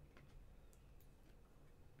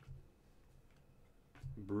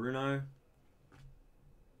 Bruno.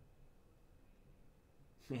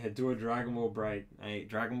 Yeah, do a Dragon Ball break. Hey,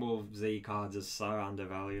 Dragon Ball Z cards are so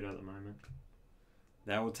undervalued at the moment.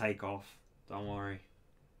 They will take off. Don't worry.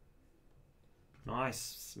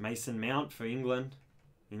 Nice. Mason Mount for England.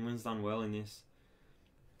 England's done well in this.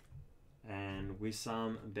 And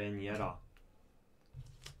Wissam Ben Yedder.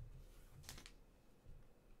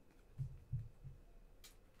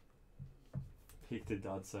 Picked a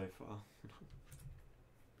dud so far.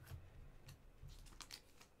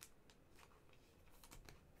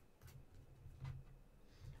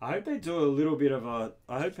 I hope they do a little bit of a...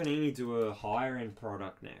 I hope Panini do a higher end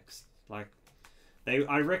product next. Like,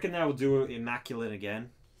 I reckon they will do Immaculate again.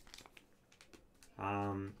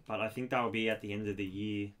 But I think that will be at the end of the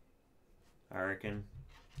year. I reckon.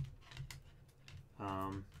 I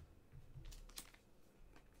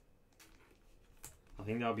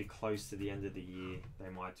think they'll be close to the end of the year. They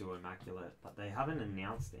might do Immaculate, but they haven't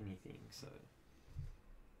announced anything, so...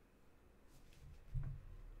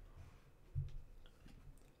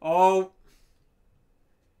 Oh!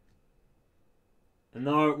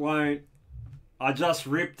 No, it won't. I just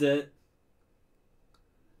ripped it.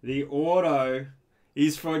 The auto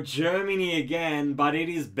is for Germany again, but it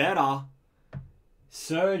is better.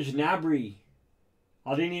 Serge Gnabry.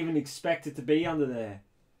 I didn't even expect it to be under there.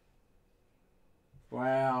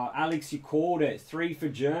 Wow, Alex, you called it. 3 for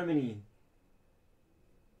Germany.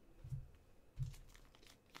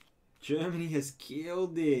 Germany has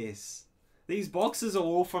killed this. These boxes are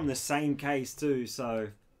all from the same case too, so...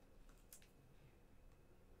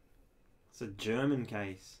 It's a German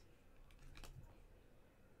case.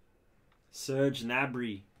 Serge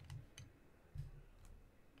Gnabry.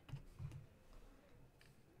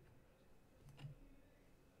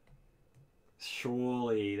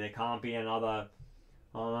 Surely there can't be another...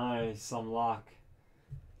 Oh no, some luck.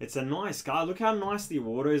 It's a nice card. Look how nice the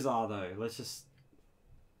autos are though. Let's just...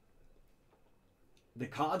 The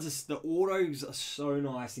cards are... The autos are so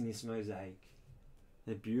nice in this Mosaic.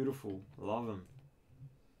 They're beautiful. Love them.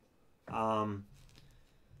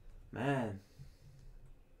 Man.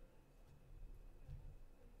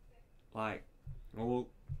 Like, all...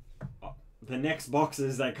 The next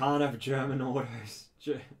boxes, they can't have German autos.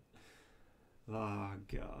 Oh,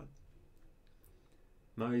 God.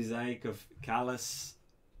 Mosaic of Callas,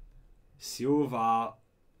 Silva,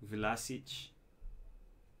 Vlasic,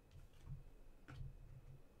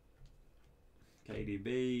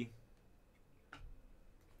 KDB.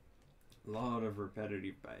 A lot of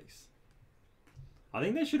repetitive base. I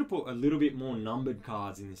think they should have put a little bit more numbered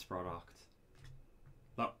cards in this product.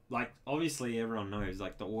 But, like, obviously everyone knows,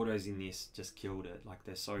 like, the autos in this just killed it. Like,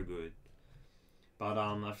 they're so good. But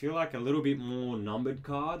I feel like a little bit more numbered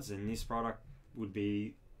cards in this product would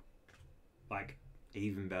be, like,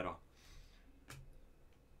 even better.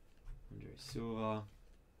 Andre Silva.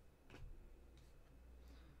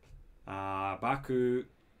 Baku.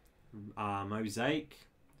 Mosaic.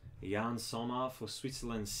 Jan Sommer for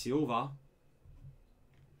Switzerland Silva.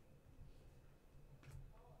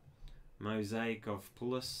 Mosaic of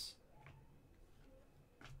Pulis.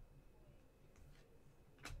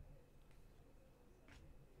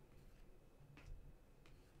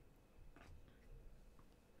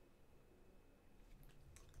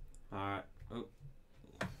 Alright. Oh.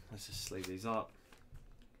 Let's just sleeve these up.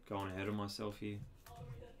 Going ahead of myself here.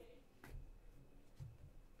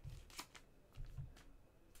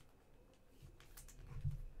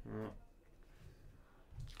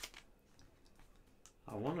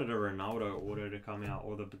 I wanted a Ronaldo auto to come out,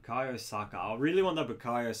 or the Bukayo Saka. I really want the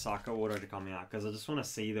Bukayo Saka auto to come out, because I just want to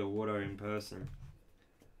see the auto in person.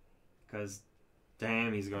 Because,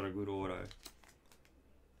 damn, he's got a good auto.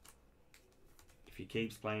 If he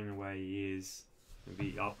keeps playing the way he is, he'll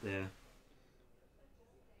be up there.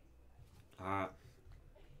 Alright.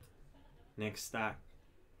 Next stack.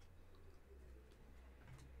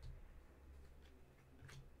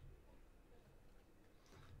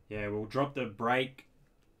 Yeah, we'll drop the break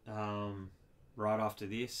right after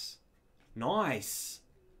this. Nice!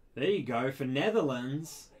 There you go. For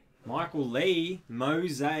Netherlands, Michael Lee,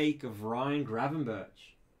 Mosaic of Ryan Gravenberch.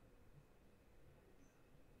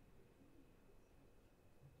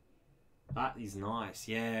 That is nice,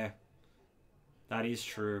 yeah. That is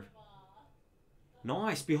true.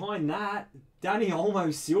 Nice, behind that, Danny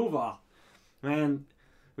Olmo Silva. Man,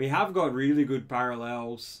 we have got really good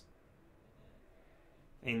parallels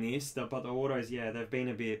in this, but the autos, yeah, they've been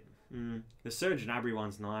a bit... The Serge Gnabry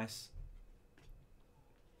one's nice.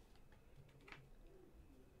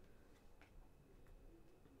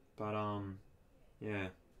 But, yeah.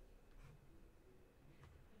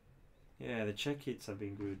 Yeah, the check hits have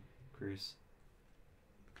been good, Chris.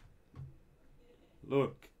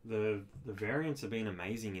 Look, the variants have been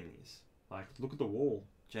amazing in this. Like, look at the wall.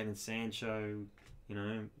 Jadon Sancho, you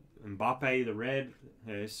know, Mbappe, the red.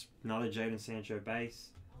 There's another Jadon Sancho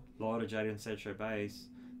base. A lot of Jadon Sancho base.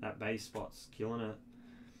 That base spot's killing it.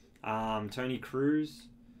 Tony Cruz.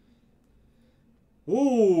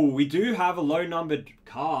 Ooh, we do have a low numbered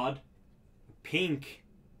card. Pink.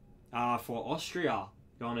 For Austria.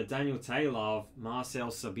 Going to Daniel Taylor of Marcel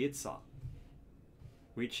Sabitzer.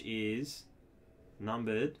 Which is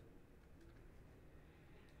numbered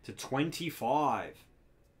to 25.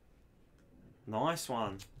 Nice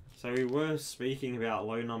one. So we were speaking about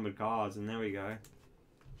low numbered cards, and there we go.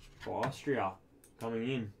 For Austria, coming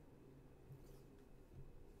in.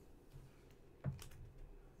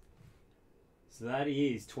 So that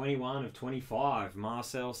is 21 of 25,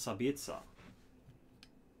 Marcel Sabitzer.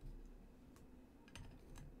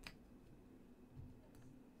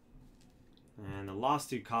 And the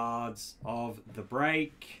last 2 cards of the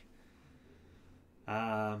break.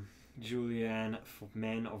 Julian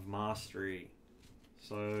Men of Mastery.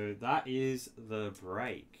 So that is the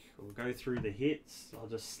break. We'll go through the hits. I'll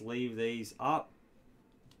just sleeve these up.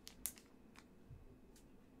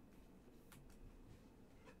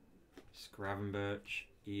 Gravenberch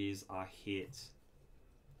is a hit.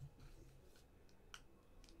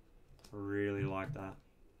 I really like that.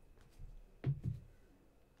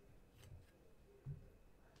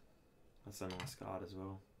 That's a nice card as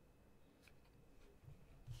well.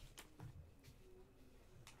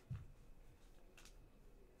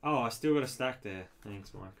 Oh, I still got a stack there.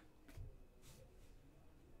 Thanks, Mike.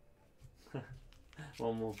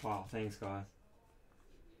 One more pile. Thanks, guys.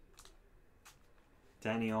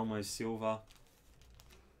 Danny Olmo Silver.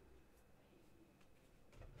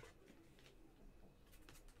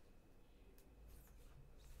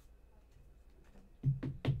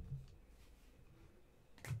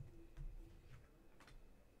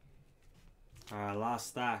 Alright, last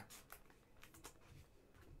stack.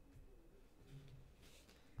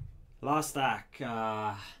 Last stack.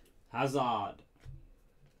 Hazard.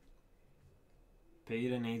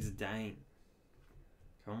 Peter needs a Dane.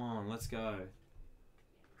 Come on, let's go.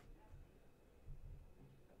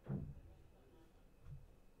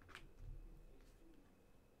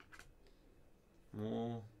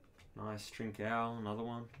 More. Nice Trincao, another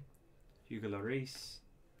one. Hugo Lloris.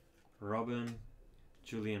 Robin.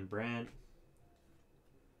 Julian Brandt.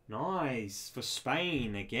 Nice. For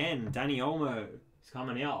Spain, again. Danny Olmo is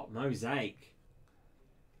coming out. Mosaic.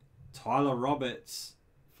 Tyler Roberts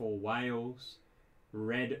for Wales.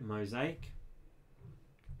 Red Mosaic.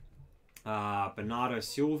 Bernardo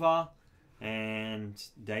Silva. And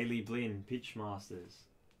Daley Blinn, Pitchmasters.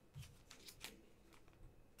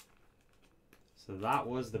 So that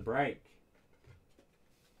was the break.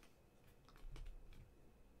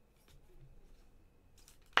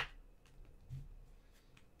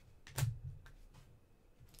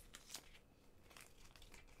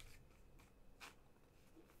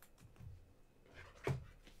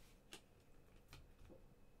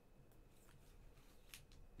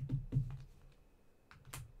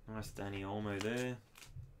 Nice Danny Olmo there.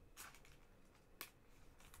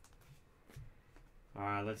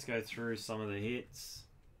 Alright, let's go through some of the hits.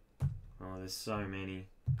 Oh, there's so many.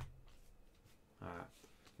 Alright,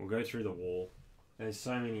 we'll go through the wall. There's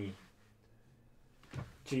so many.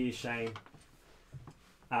 Cheers, Shane.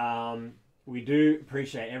 We do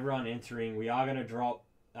appreciate everyone entering. We are going to drop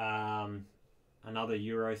another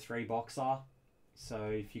Euro 3 boxer. So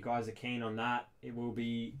if you guys are keen on that, it will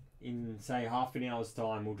be in, say, half an hour's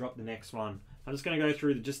time. We'll drop the next one. I'm just going to go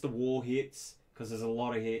through just the wall hits, because there's a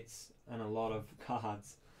lot of hits and a lot of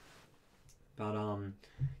cards. But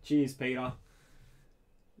cheers, Peter.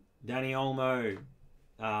 Danny Olmo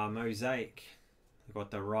Mosaic. We've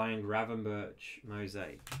got the Ryan Gravenberch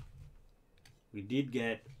Mosaic. We did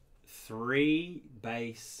get 3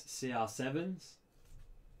 base CR7s,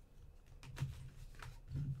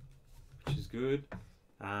 which is good.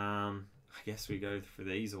 I guess we go for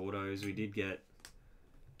these autos. We did get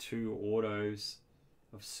 2 autos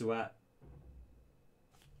of Suat.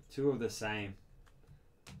 2 of the same.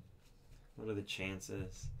 What are the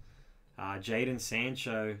chances? Jadon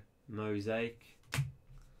Sancho Mosaic.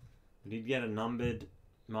 We did get a numbered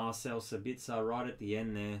Marcel Sabitzer right at the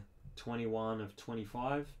end there. 21 of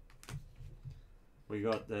 25. We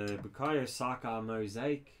got the Bukayo Saka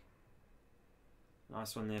Mosaic.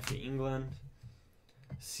 Nice one there for England.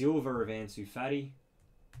 Silver of Ansu Fati.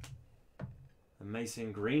 A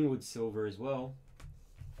Mason Greenwood silver as well.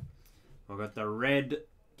 We've got the red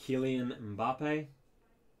Kylian Mbappe.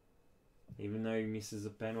 Even though he misses a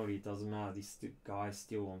penalty, it doesn't matter. This guy's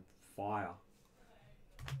still on fire.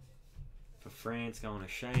 For France, going to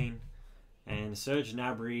Shane. And Serge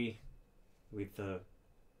Gnabry with the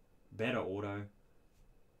better auto,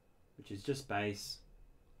 which is just base.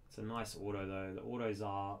 It's a nice auto though. The autos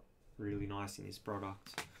are really nice in this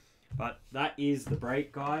product. But that is the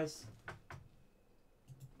break, guys.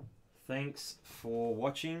 Thanks for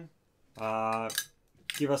watching.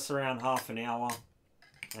 Give us around half an hour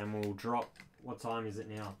and we'll drop. What time is it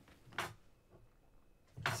now?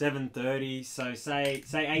 7:30. So say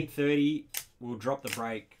 8:30. We'll drop the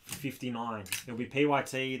break for 59. It'll be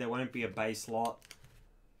PYT. There won't be a base lot.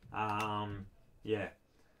 Yeah.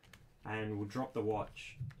 And we'll drop the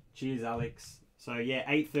watch. Cheers, Alex. So yeah,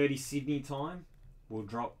 8:30 Sydney time. We'll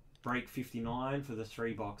drop break 59 for the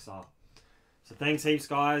 3-boxer. So thanks heaps,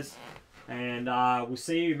 guys. And we'll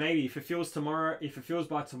see you maybe if it feels tomorrow. If it feels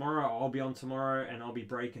by tomorrow, I'll be on tomorrow and I'll be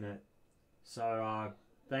breaking it. So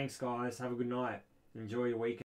thanks, guys. Have a good night. Enjoy your weekend.